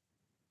 30.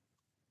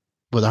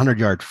 With a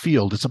 100-yard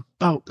field, it's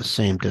about the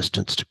same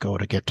distance to go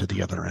to get to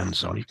the other end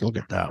zone. You can look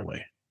at it that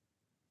way.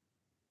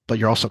 But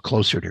you're also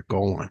closer to your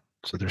goal line.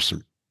 So there's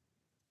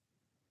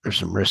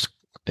some risk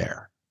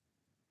there.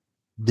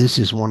 This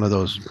is one of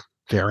those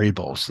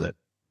variables that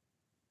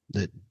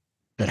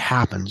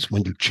happens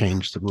when you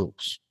change the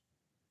rules.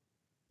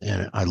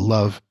 And I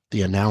love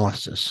the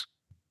analysis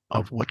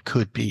of what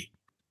could be.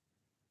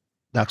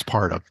 That's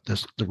part of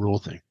the rule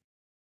thing.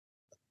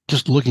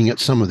 Just looking at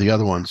some of the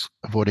other ones,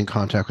 avoiding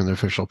contact with the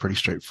official, pretty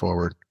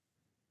straightforward.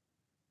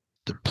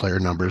 The player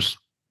numbers,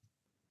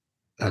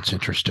 that's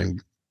interesting.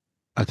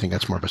 I think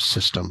that's more of a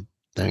system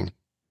thing.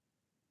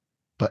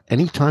 But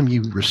anytime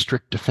you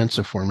restrict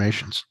defensive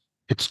formations,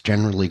 it's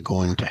generally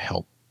going to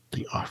help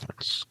the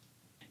offense.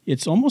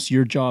 It's almost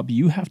your job.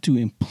 You have to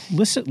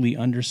implicitly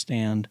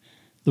understand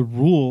the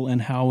rule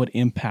and how it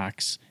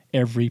impacts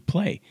every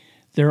play.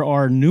 There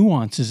are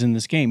nuances in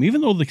this game.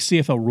 Even though the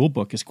CFL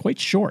rulebook is quite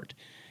short,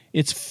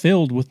 it's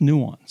filled with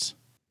nuance.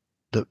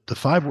 The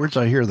 5 words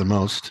I hear the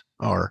most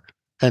are,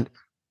 and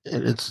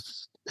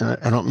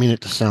I don't mean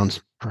it to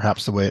sound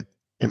perhaps the way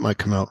it might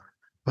come out,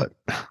 but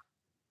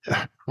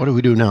what do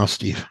we do now,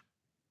 Steve?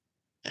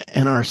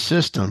 In our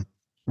system,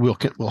 we'll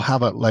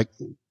have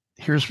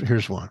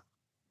here's one.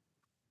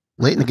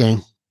 Late in the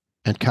game,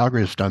 and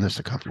Calgary has done this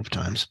a couple of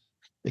times,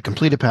 they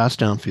complete a pass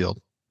downfield.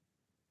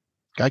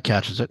 Guy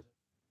catches it,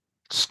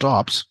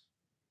 stops,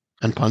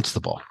 and punts the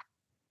ball.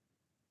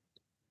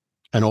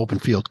 An open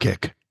field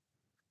kick.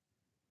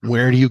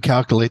 Where do you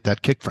calculate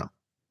that kick from?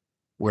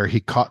 Where he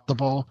caught the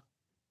ball?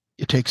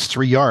 It takes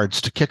 3 yards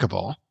to kick a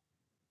ball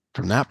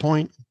from that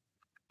point,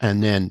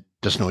 and then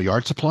does no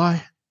yards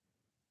apply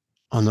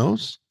on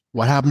those?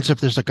 What happens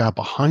if there's a guy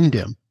behind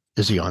him?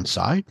 Is he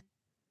onside?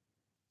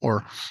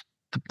 Or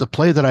the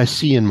play that I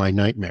see in my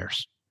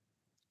nightmares,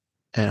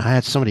 and I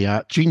had somebody,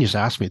 genius,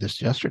 asked me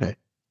this yesterday,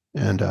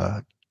 and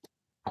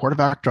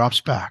quarterback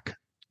drops back.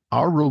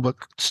 Our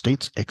rulebook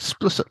states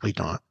explicitly,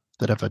 Don,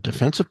 that if a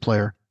defensive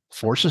player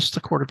forces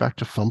the quarterback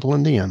to fumble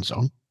in the end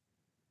zone,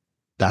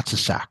 that's a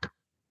sack.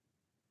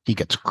 He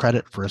gets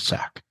credit for a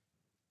sack.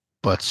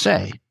 But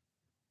say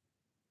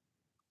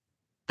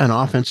an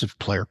offensive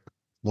player,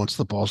 once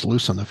the ball's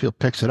loose on the field,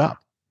 picks it up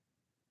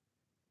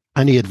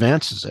and he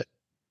advances it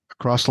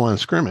across the line of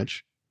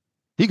scrimmage,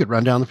 he could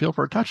run down the field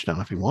for a touchdown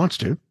if he wants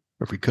to,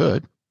 or if he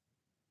could.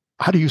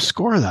 How do you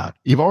score that?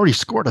 You've already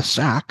scored a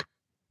sack,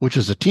 which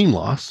is a team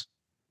loss,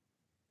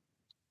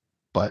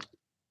 but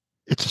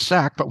it's a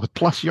sack, but with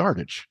plus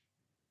yardage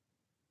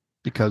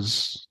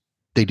because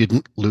they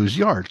didn't lose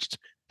yards.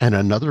 And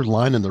another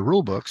line in the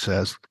rule book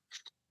says,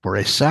 for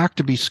a sack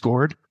to be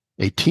scored,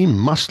 a team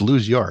must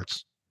lose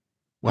yards.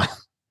 Well,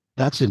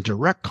 that's in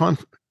direct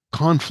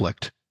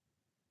conflict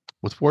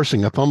with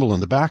forcing a fumble in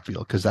the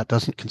backfield because that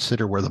doesn't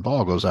consider where the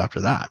ball goes after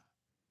that.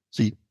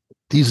 See,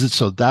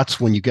 so that's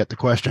when you get the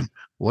question,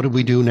 what do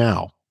we do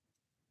now?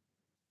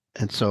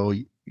 And so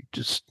you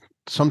just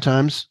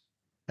sometimes,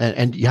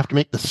 and you have to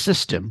make the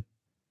system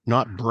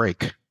not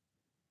break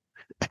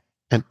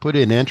and put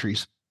in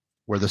entries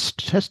where the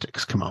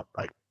statistics come out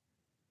right.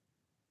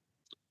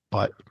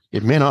 But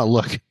it may not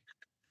look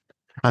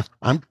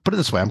I'm put it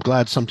this way. I'm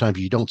glad sometimes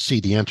you don't see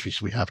the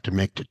entries we have to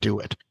make to do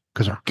it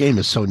because our game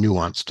is so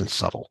nuanced and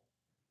subtle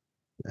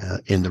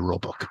in the rule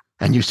book.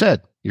 And you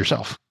said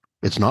yourself,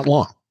 it's not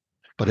long,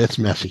 but it's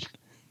messy.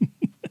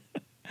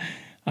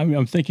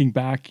 I'm thinking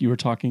back, you were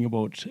talking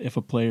about if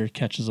a player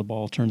catches a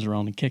ball, turns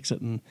around and kicks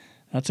it, and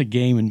that's a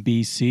game in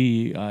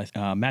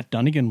BC. Matt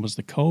Dunnigan was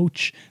the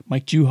coach.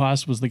 Mike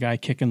Juhas was the guy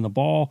kicking the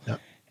ball.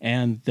 Yep.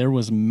 And there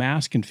was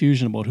mass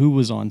confusion about who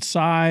was on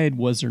side.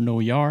 Was there no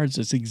yards?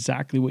 It's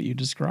exactly what you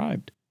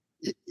described.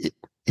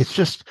 It's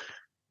just,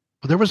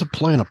 there was a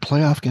play in a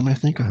playoff game, I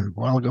think, a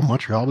while ago,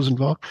 Montreal was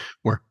involved,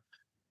 where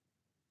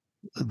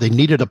they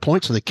needed a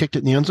point, so they kicked it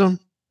in the end zone,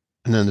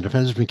 and then the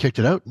defenseman kicked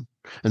it out,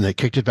 and they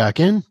kicked it back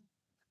in,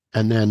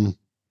 and then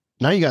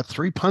now you got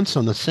 3 punts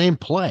on the same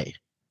play.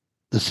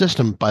 The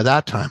system, by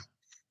that time,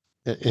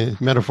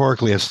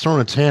 metaphorically, has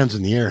thrown its hands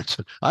in the air and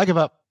said, I give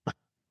up.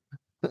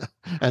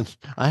 And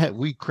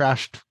we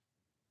crashed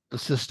the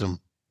system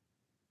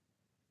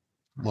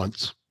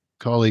once.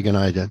 Colleague and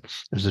I did.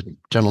 There's a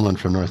gentleman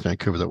from North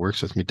Vancouver that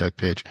works with me, Doug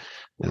Page,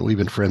 and we've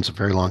been friends a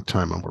very long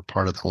time, and we're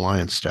part of the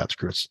Alliance stats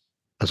groups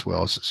as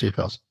well as the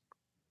CFLs.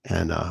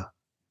 And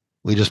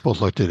we just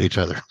both looked at each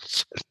other and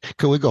said,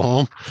 can we go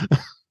home?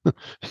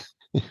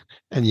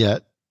 And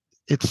yet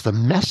it's the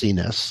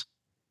messiness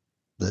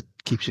that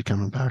keeps you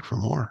coming back for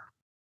more.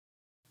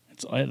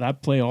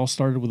 That play all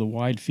started with a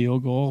wide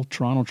field goal.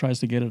 Toronto tries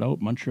to get it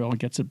out. Montreal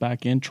gets it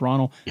back in.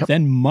 Toronto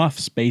then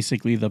muffs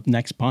basically the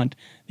next punt.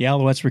 The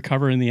Alouettes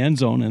recover in the end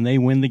zone, and they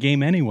win the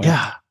game anyway.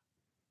 Yeah.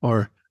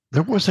 Or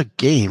there was a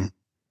game,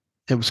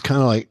 it was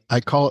kind of like, I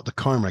call it the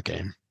karma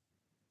game,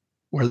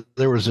 where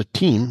there was a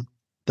team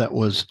that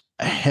was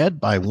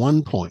ahead by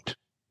 1 point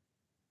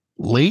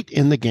late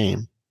in the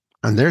game,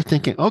 and they're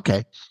thinking,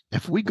 okay,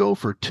 if we go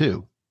for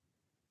 2,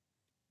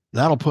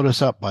 that'll put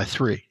us up by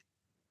 3.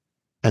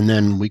 And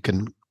then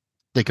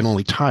they can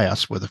only tie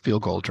us with a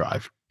field goal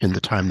drive in the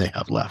time they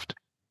have left.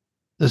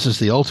 This is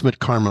the ultimate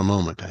karma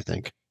moment, I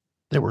think.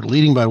 They were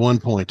leading by 1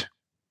 point,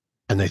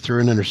 and they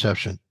threw an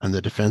interception, and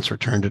the defense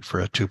returned it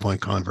for a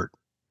 2-point convert.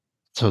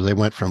 So they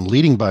went from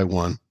leading by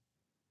 1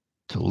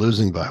 to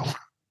losing by 1,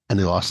 and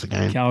they lost the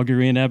game.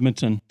 Calgary and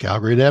Edmonton.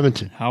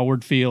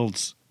 Howard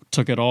Fields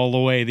took it all the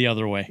way the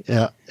other way.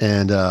 Yeah,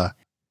 and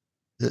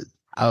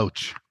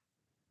ouch.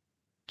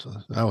 So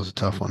that was a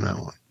tough one, that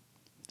one.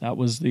 That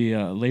was the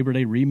Labor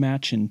Day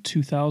rematch in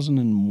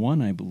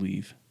 2001, I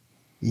believe.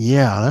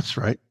 Yeah, that's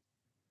right.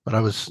 But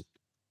I was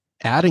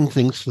adding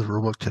things to the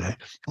rule book today.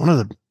 One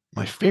of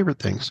my favorite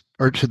things,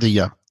 or to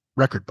the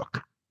record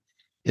book,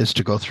 is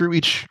to go through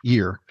each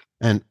year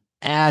and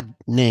add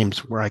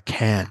names where I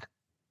can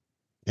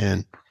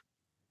and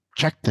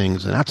check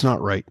things, and that's not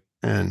right.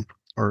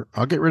 Or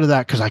I'll get rid of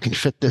that because I can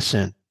fit this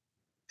in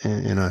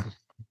a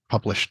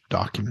published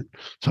document.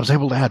 So I was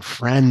able to add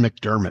Fran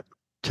McDermott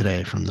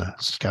today from the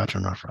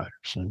Saskatchewan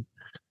Roughriders, and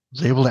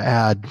was able to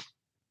add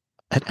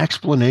an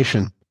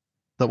explanation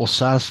that will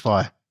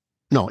satisfy.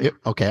 No,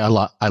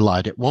 I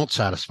lied. It won't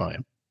satisfy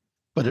him,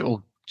 but it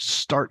will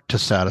start to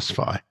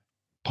satisfy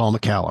Paul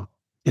McCallum.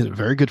 He's a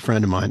very good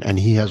friend of mine, and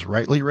he has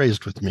rightly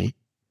raised with me,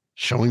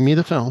 showing me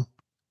the film,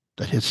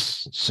 that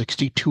his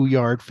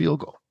 62-yard field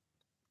goal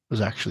was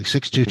actually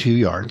 62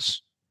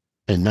 yards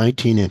and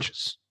 19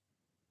 inches.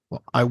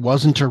 Well, I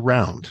wasn't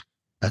around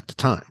at the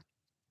time,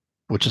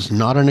 which is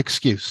not an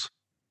excuse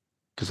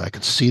because I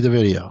could see the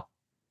video.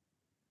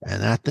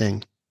 And that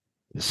thing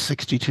is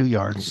 62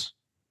 yards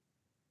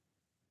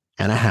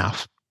and a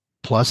half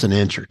plus an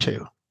inch or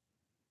 2.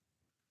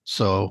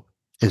 So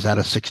is that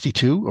a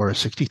 62 or a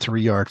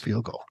 63-yard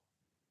field goal?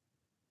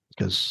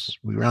 Because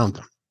we round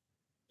them.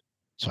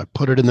 So I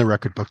put it in the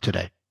record book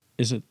today.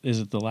 Is it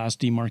the last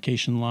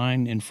demarcation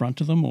line in front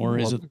of them, or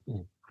is it?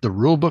 The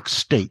rule book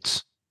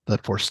states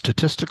that for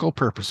statistical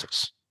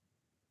purposes,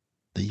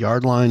 the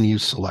yard line you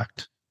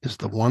select is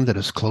the one that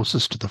is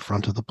closest to the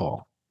front of the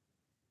ball.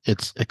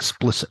 It's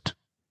explicit.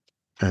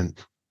 And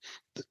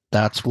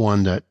that's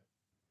one that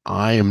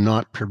I am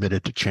not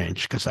permitted to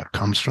change because that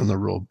comes from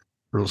the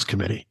rules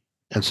committee.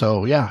 And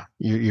so, yeah,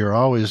 you're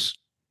always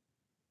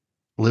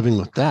living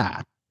with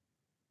that.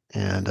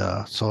 And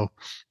so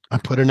I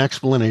put an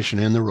explanation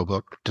in the rule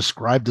book,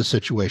 describe the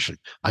situation.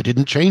 I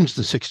didn't change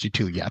the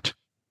 62 yet.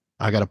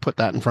 I got to put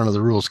that in front of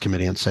the rules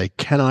committee and say,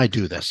 can I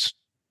do this?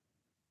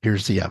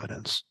 Here's the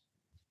evidence.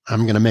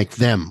 I'm going to make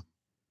them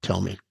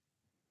tell me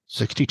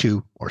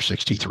 62 or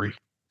 63.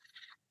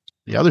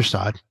 The other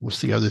side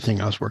was the other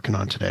thing I was working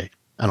on today.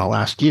 And I'll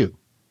ask you,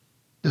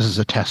 this is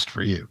a test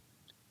for you.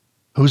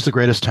 Who's the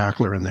greatest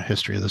tackler in the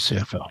history of the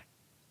CFL?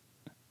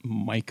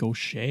 Mike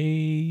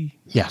O'Shea.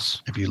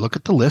 Yes. If you look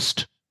at the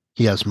list,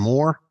 he has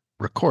more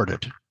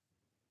recorded,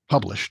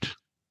 published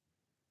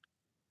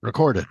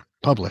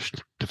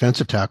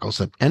defensive tackles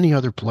than any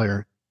other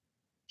player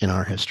in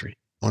our history.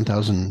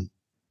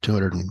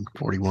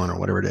 1,241 or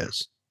whatever it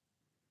is.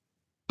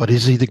 But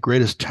is he the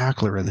greatest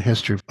tackler in the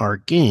history of our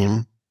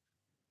game?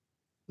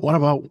 What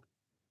about,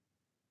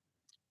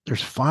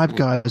 there's 5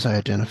 guys I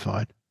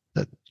identified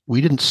that we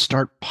didn't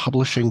start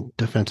publishing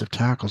defensive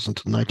tackles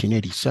until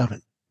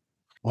 1987.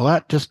 Well,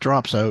 that just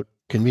drops out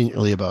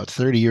conveniently about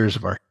 30 years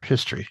of our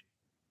history.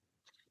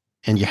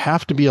 And you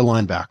have to be a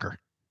linebacker,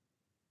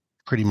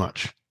 pretty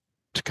much,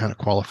 to kind of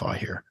qualify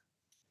here.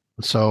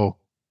 So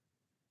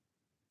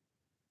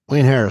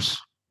Wayne Harris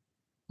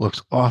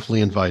looks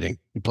awfully inviting.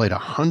 He played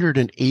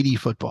 180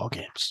 football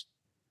games.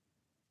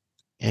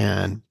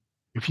 And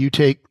if you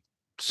take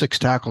 6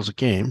 tackles a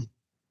game,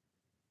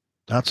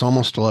 that's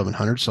almost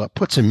 1,100. So that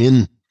puts him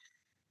in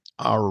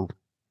our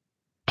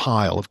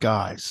pile of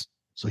guys.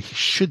 So he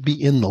should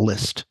be in the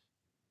list.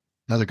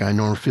 Another guy,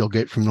 Norm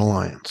Fieldgate from the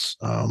Lions.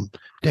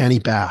 Danny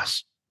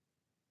Bass.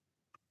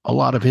 A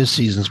lot of his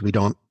seasons we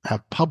don't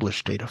have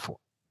published data for.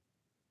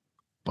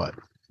 But,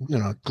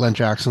 Glenn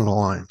Jackson of the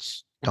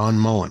Lions, Don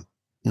Mullen,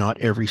 not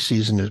every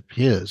season of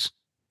his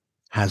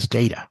has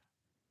data.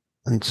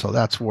 And so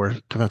that's where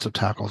defensive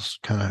tackles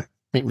kind of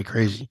make me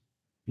crazy,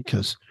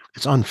 because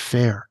it's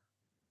unfair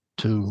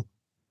to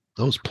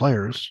those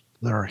players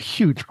that are a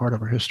huge part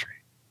of our history.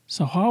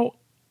 So how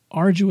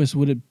arduous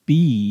would it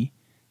be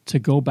to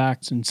go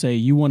back and say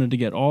you wanted to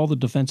get all the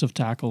defensive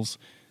tackles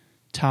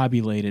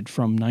tabulated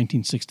from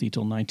 1960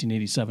 till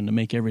 1987 to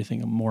make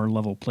everything a more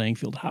level playing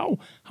field? How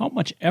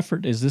much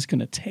effort is this going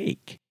to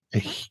take?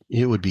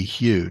 It would be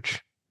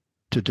huge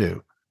to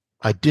do.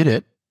 I did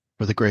it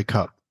for the Grey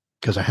Cup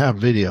because I have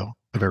video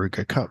of every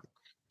Grey Cup.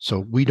 So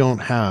we don't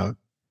have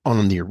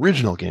on the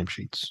original game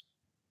sheets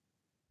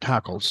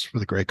tackles for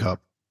the Grey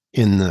Cup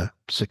in the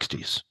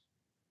 60s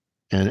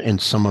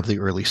and some of the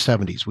early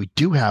 70s. We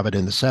do have it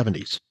in the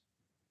 70s.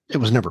 It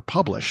was never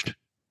published.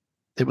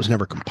 It was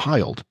never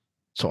compiled.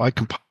 So I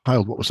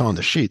compiled what was on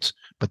the sheets.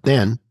 But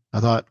then I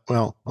thought,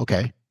 well,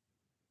 okay,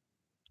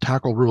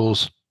 tackle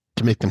rules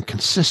to make them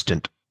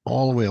consistent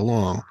all the way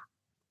along.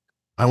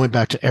 I went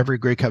back to every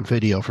Grey Cup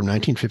video from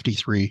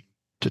 1953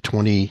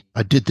 to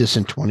I did this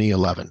in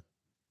 2011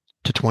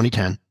 to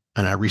 2010,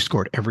 and I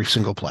rescored every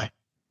single play.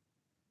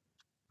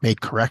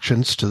 Made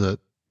corrections to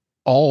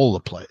all the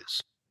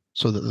plays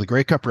so that the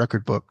Grey Cup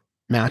record book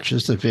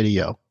matches the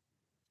video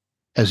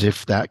as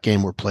if that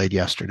game were played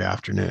yesterday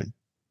afternoon.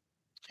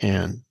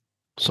 And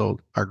so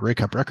our Grey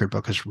Cup record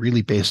book is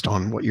really based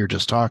on what you're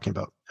just talking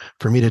about.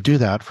 For me to do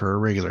that for a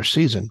regular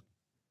season,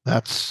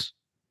 that's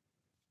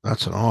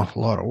an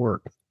awful lot of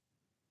work.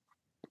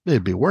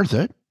 It'd be worth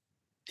it.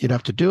 You'd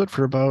have to do it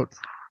for about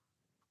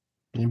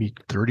maybe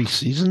 30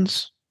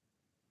 seasons.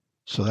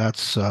 So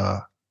that's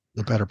the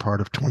better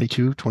part of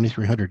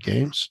 2,300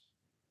 games.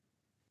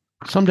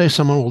 Someday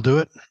someone will do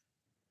it.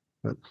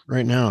 But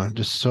right now, I'm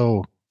just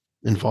so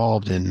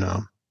involved in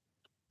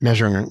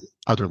measuring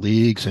other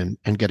leagues and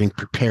getting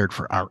prepared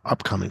for our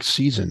upcoming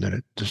season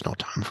that there's no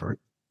time for it.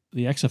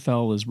 The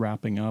XFL is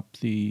wrapping up.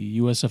 The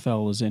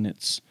USFL is in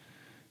its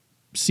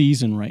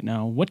season right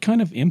now. What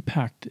kind of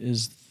impact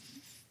is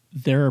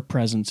their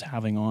presence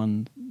having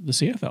on the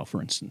CFL,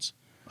 for instance?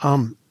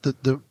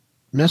 The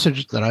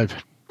message that I've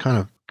kind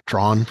of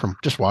drawn from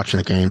just watching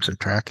the games and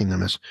tracking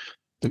them is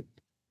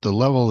the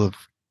level of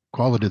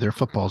quality of their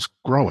football is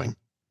growing.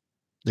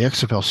 The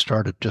XFL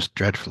started just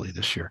dreadfully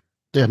this year.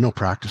 They had no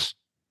practice,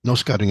 no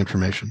scouting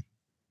information.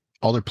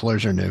 All their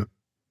players are new.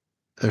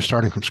 They're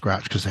starting from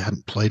scratch because they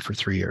hadn't played for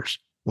 3 years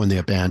when they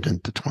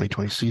abandoned the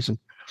 2020 season.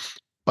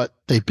 But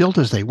they built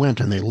as they went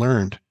and they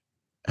learned.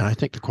 And I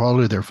think the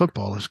quality of their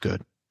football is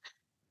good,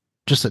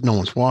 just that no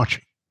one's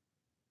watching.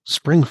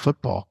 Spring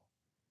football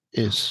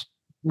is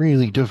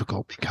really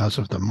difficult because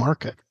of the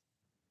market.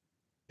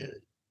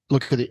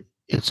 Look at it.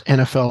 It's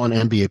NFL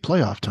and NBA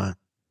playoff time.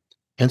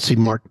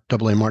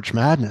 NCAA March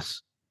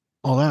Madness,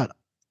 all that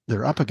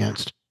they're up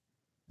against.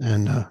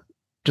 And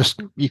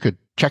just you could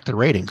check the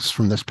ratings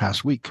from this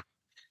past week.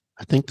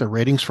 I think the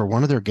ratings for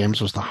one of their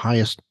games was the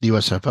highest. The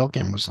USFL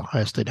game was the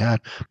highest they'd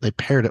had. They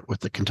paired it with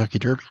the Kentucky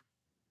Derby.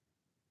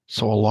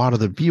 So a lot of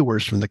the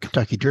viewers from the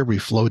Kentucky Derby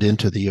flowed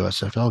into the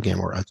USFL game.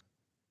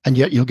 And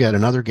yet you'll get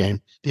another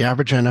game. The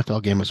average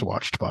NFL game was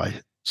watched by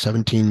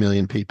 17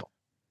 million people.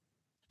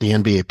 The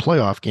NBA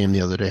playoff game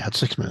the other day had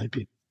 6 million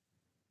people.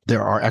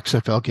 There are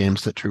XFL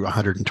games that drew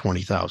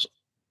 120,000.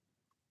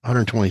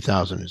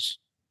 120,000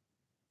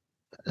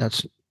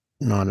 it's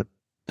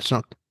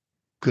not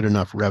good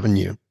enough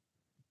revenue,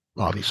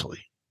 obviously.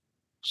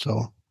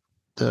 So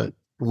the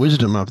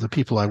wisdom of the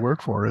people I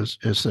work for is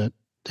that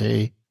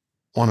they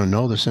want to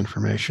know this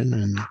information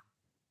and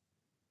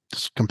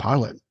just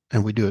compile it.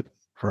 And we do it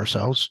for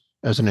ourselves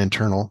as an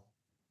internal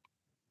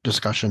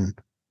discussion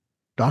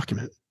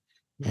document.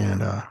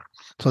 And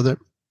so the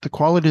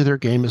quality of their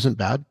game isn't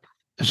bad.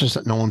 It's just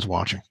that no one's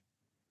watching,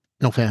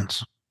 no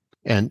fans.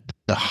 And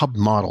the hub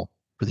model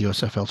for the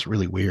USFL is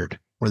really weird,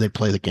 where they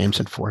play the games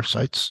in 4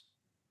 sites: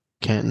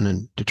 Canton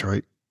and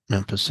Detroit,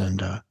 Memphis,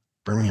 and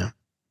Birmingham.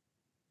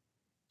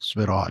 It's a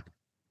bit odd.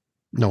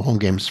 No home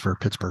games for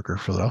Pittsburgh or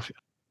Philadelphia.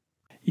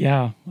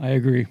 Yeah, I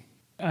agree.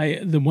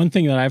 The one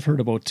thing that I've heard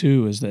about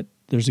too is that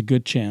there's a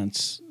good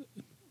chance,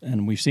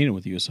 and we've seen it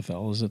with the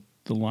USFL, is that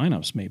the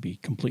lineups may be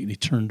completely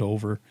turned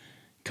over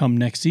come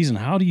next season.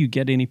 How do you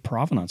get any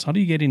provenance? How do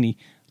you get any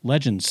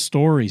legends,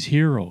 stories,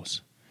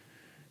 heroes?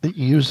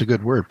 You used a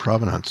good word,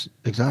 provenance.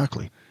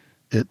 Exactly.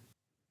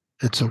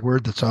 it's a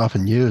word that's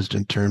often used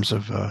in terms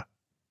of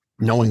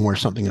knowing where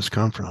something has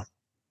come from.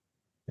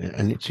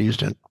 And it's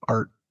used in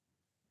art,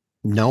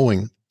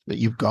 knowing that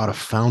you've got a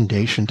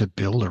foundation to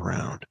build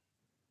around.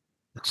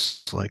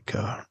 It's like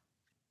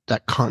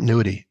that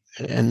continuity.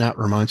 And that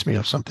reminds me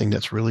of something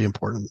that's really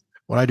important.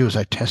 What I do is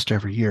I test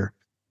every year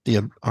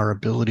our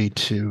ability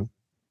to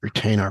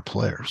retain our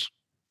players.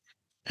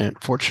 And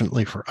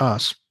fortunately for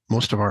us,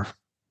 most of our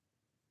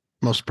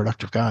most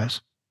productive guys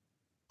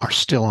are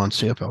still on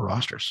CFL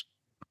rosters.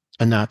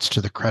 And that's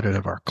to the credit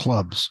of our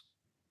clubs,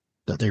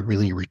 that they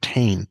really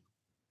retain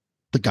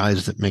the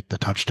guys that make the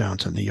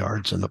touchdowns and the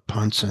yards and the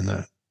punts and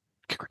the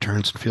kick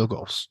returns and field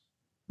goals.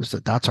 Is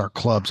that's our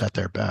clubs at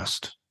their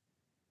best.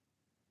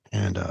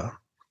 And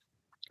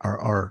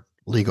our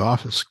league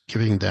office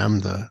giving them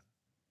the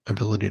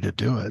ability to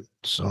do it.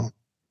 So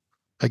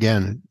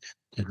again,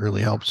 it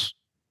really helps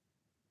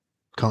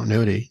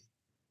continuity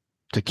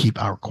to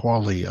keep our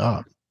quality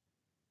up.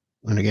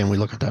 And again, we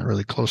look at that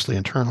really closely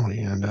internally.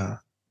 And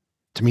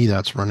to me,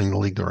 that's running the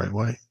league the right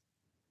way.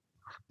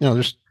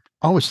 There's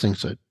always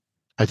things that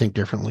I think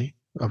differently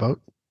about.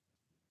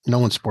 No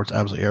one sports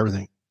absolutely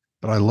everything,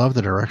 but I love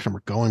the direction we're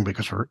going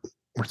because we're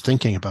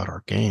thinking about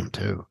our game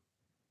too,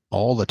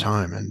 all the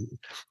time. And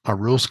our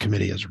rules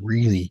committee is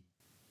really,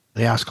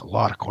 they ask a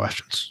lot of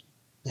questions.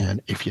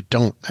 And if you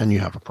don't, then you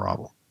have a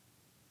problem.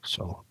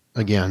 So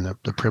again,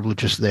 the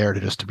privilege is there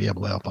to be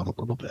able to help out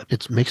a little bit.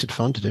 It makes it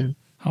fun to do.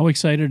 How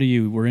excited are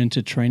you? We're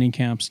into training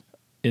camps.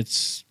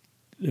 It's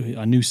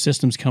a new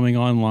system's coming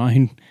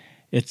online.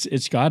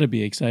 It's got to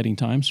be exciting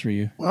times for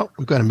you. Well,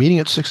 we've got a meeting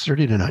at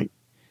 6:30 tonight,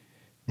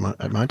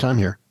 at my time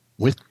here,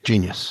 with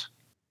Genius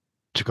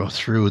to go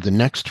through the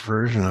next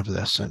version of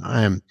this. And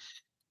I am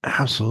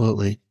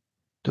absolutely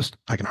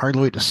I can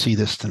hardly wait to see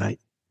this tonight.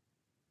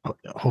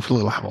 Hopefully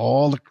it'll have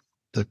all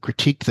the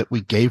critique that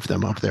we gave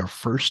them of their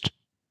first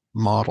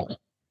model.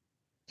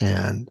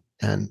 And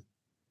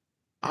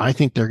I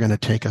think they're going to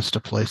take us to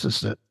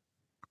places that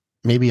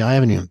maybe I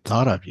haven't even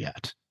thought of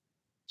yet.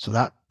 So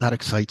that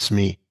excites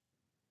me.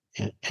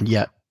 And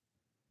yet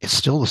it's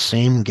still the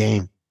same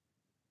game.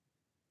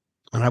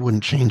 And I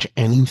wouldn't change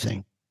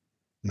anything.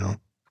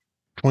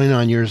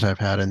 29 years I've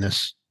had in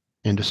this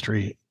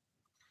industry,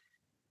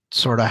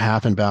 sort of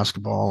half in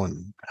basketball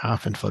and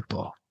half in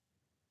football.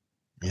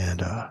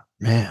 And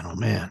man, oh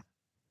man,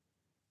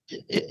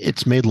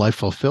 it's made life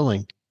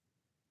fulfilling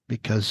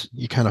because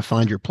you kind of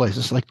find your place.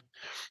 It's like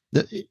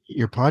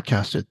your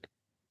podcast,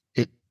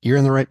 you're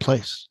in the right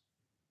place.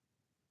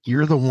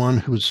 You're the one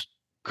who's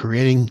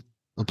creating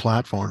the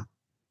platform,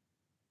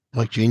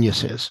 like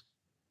Genius is,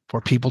 for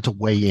people to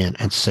weigh in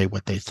and say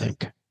what they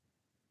think.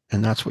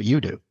 And that's what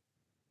you do.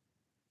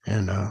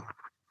 And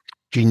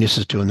Genius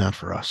is doing that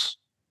for us.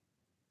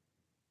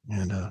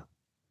 And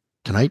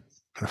tonight,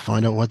 I'm going to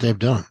find out what they've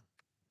done,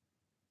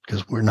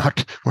 because we're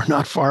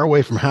not far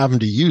away from having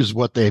to use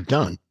what they've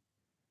done.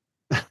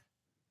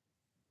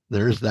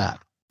 There's that.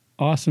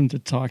 Awesome to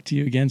talk to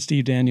you again,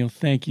 Steve Daniel.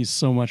 Thank you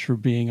so much for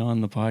being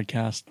on the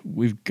podcast.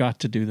 We've got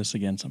to do this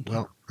again sometime.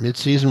 Well,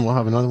 mid-season, we'll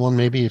have another one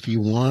maybe if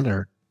you want,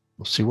 or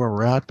we'll see where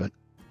we're at. But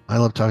I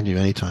love talking to you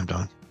anytime,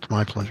 Don. It's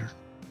my pleasure.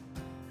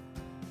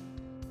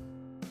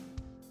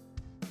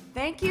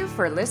 Thank you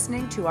for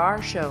listening to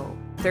our show.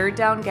 Third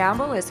Down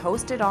Gamble is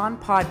hosted on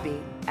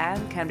Podbean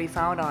and can be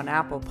found on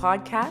Apple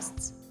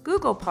Podcasts,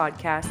 Google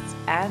Podcasts,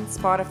 and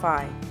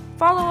Spotify.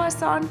 Follow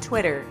us on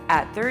Twitter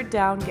at Third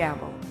Down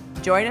Gamble.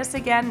 Join us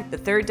again, the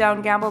Third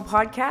Down Gamble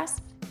podcast,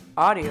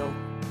 audio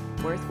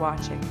worth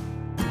watching.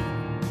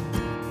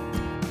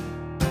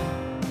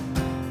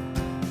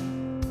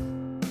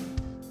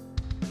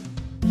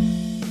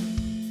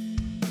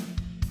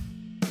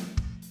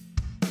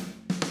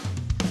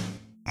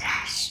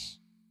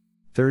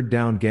 Third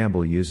Down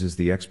Gamble uses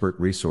the expert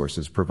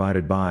resources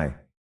provided by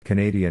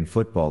Canadian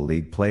Football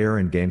League Player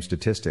and Game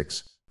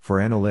Statistics for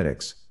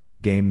analytics,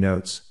 game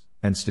notes,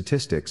 and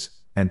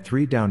statistics, and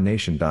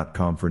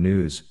 3downnation.com for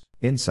news,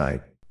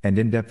 insight, and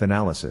in-depth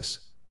analysis.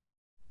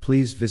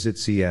 Please visit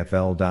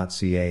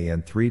cfl.ca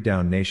and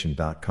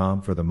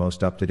 3downnation.com for the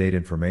most up-to-date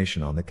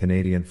information on the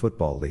Canadian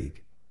Football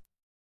League.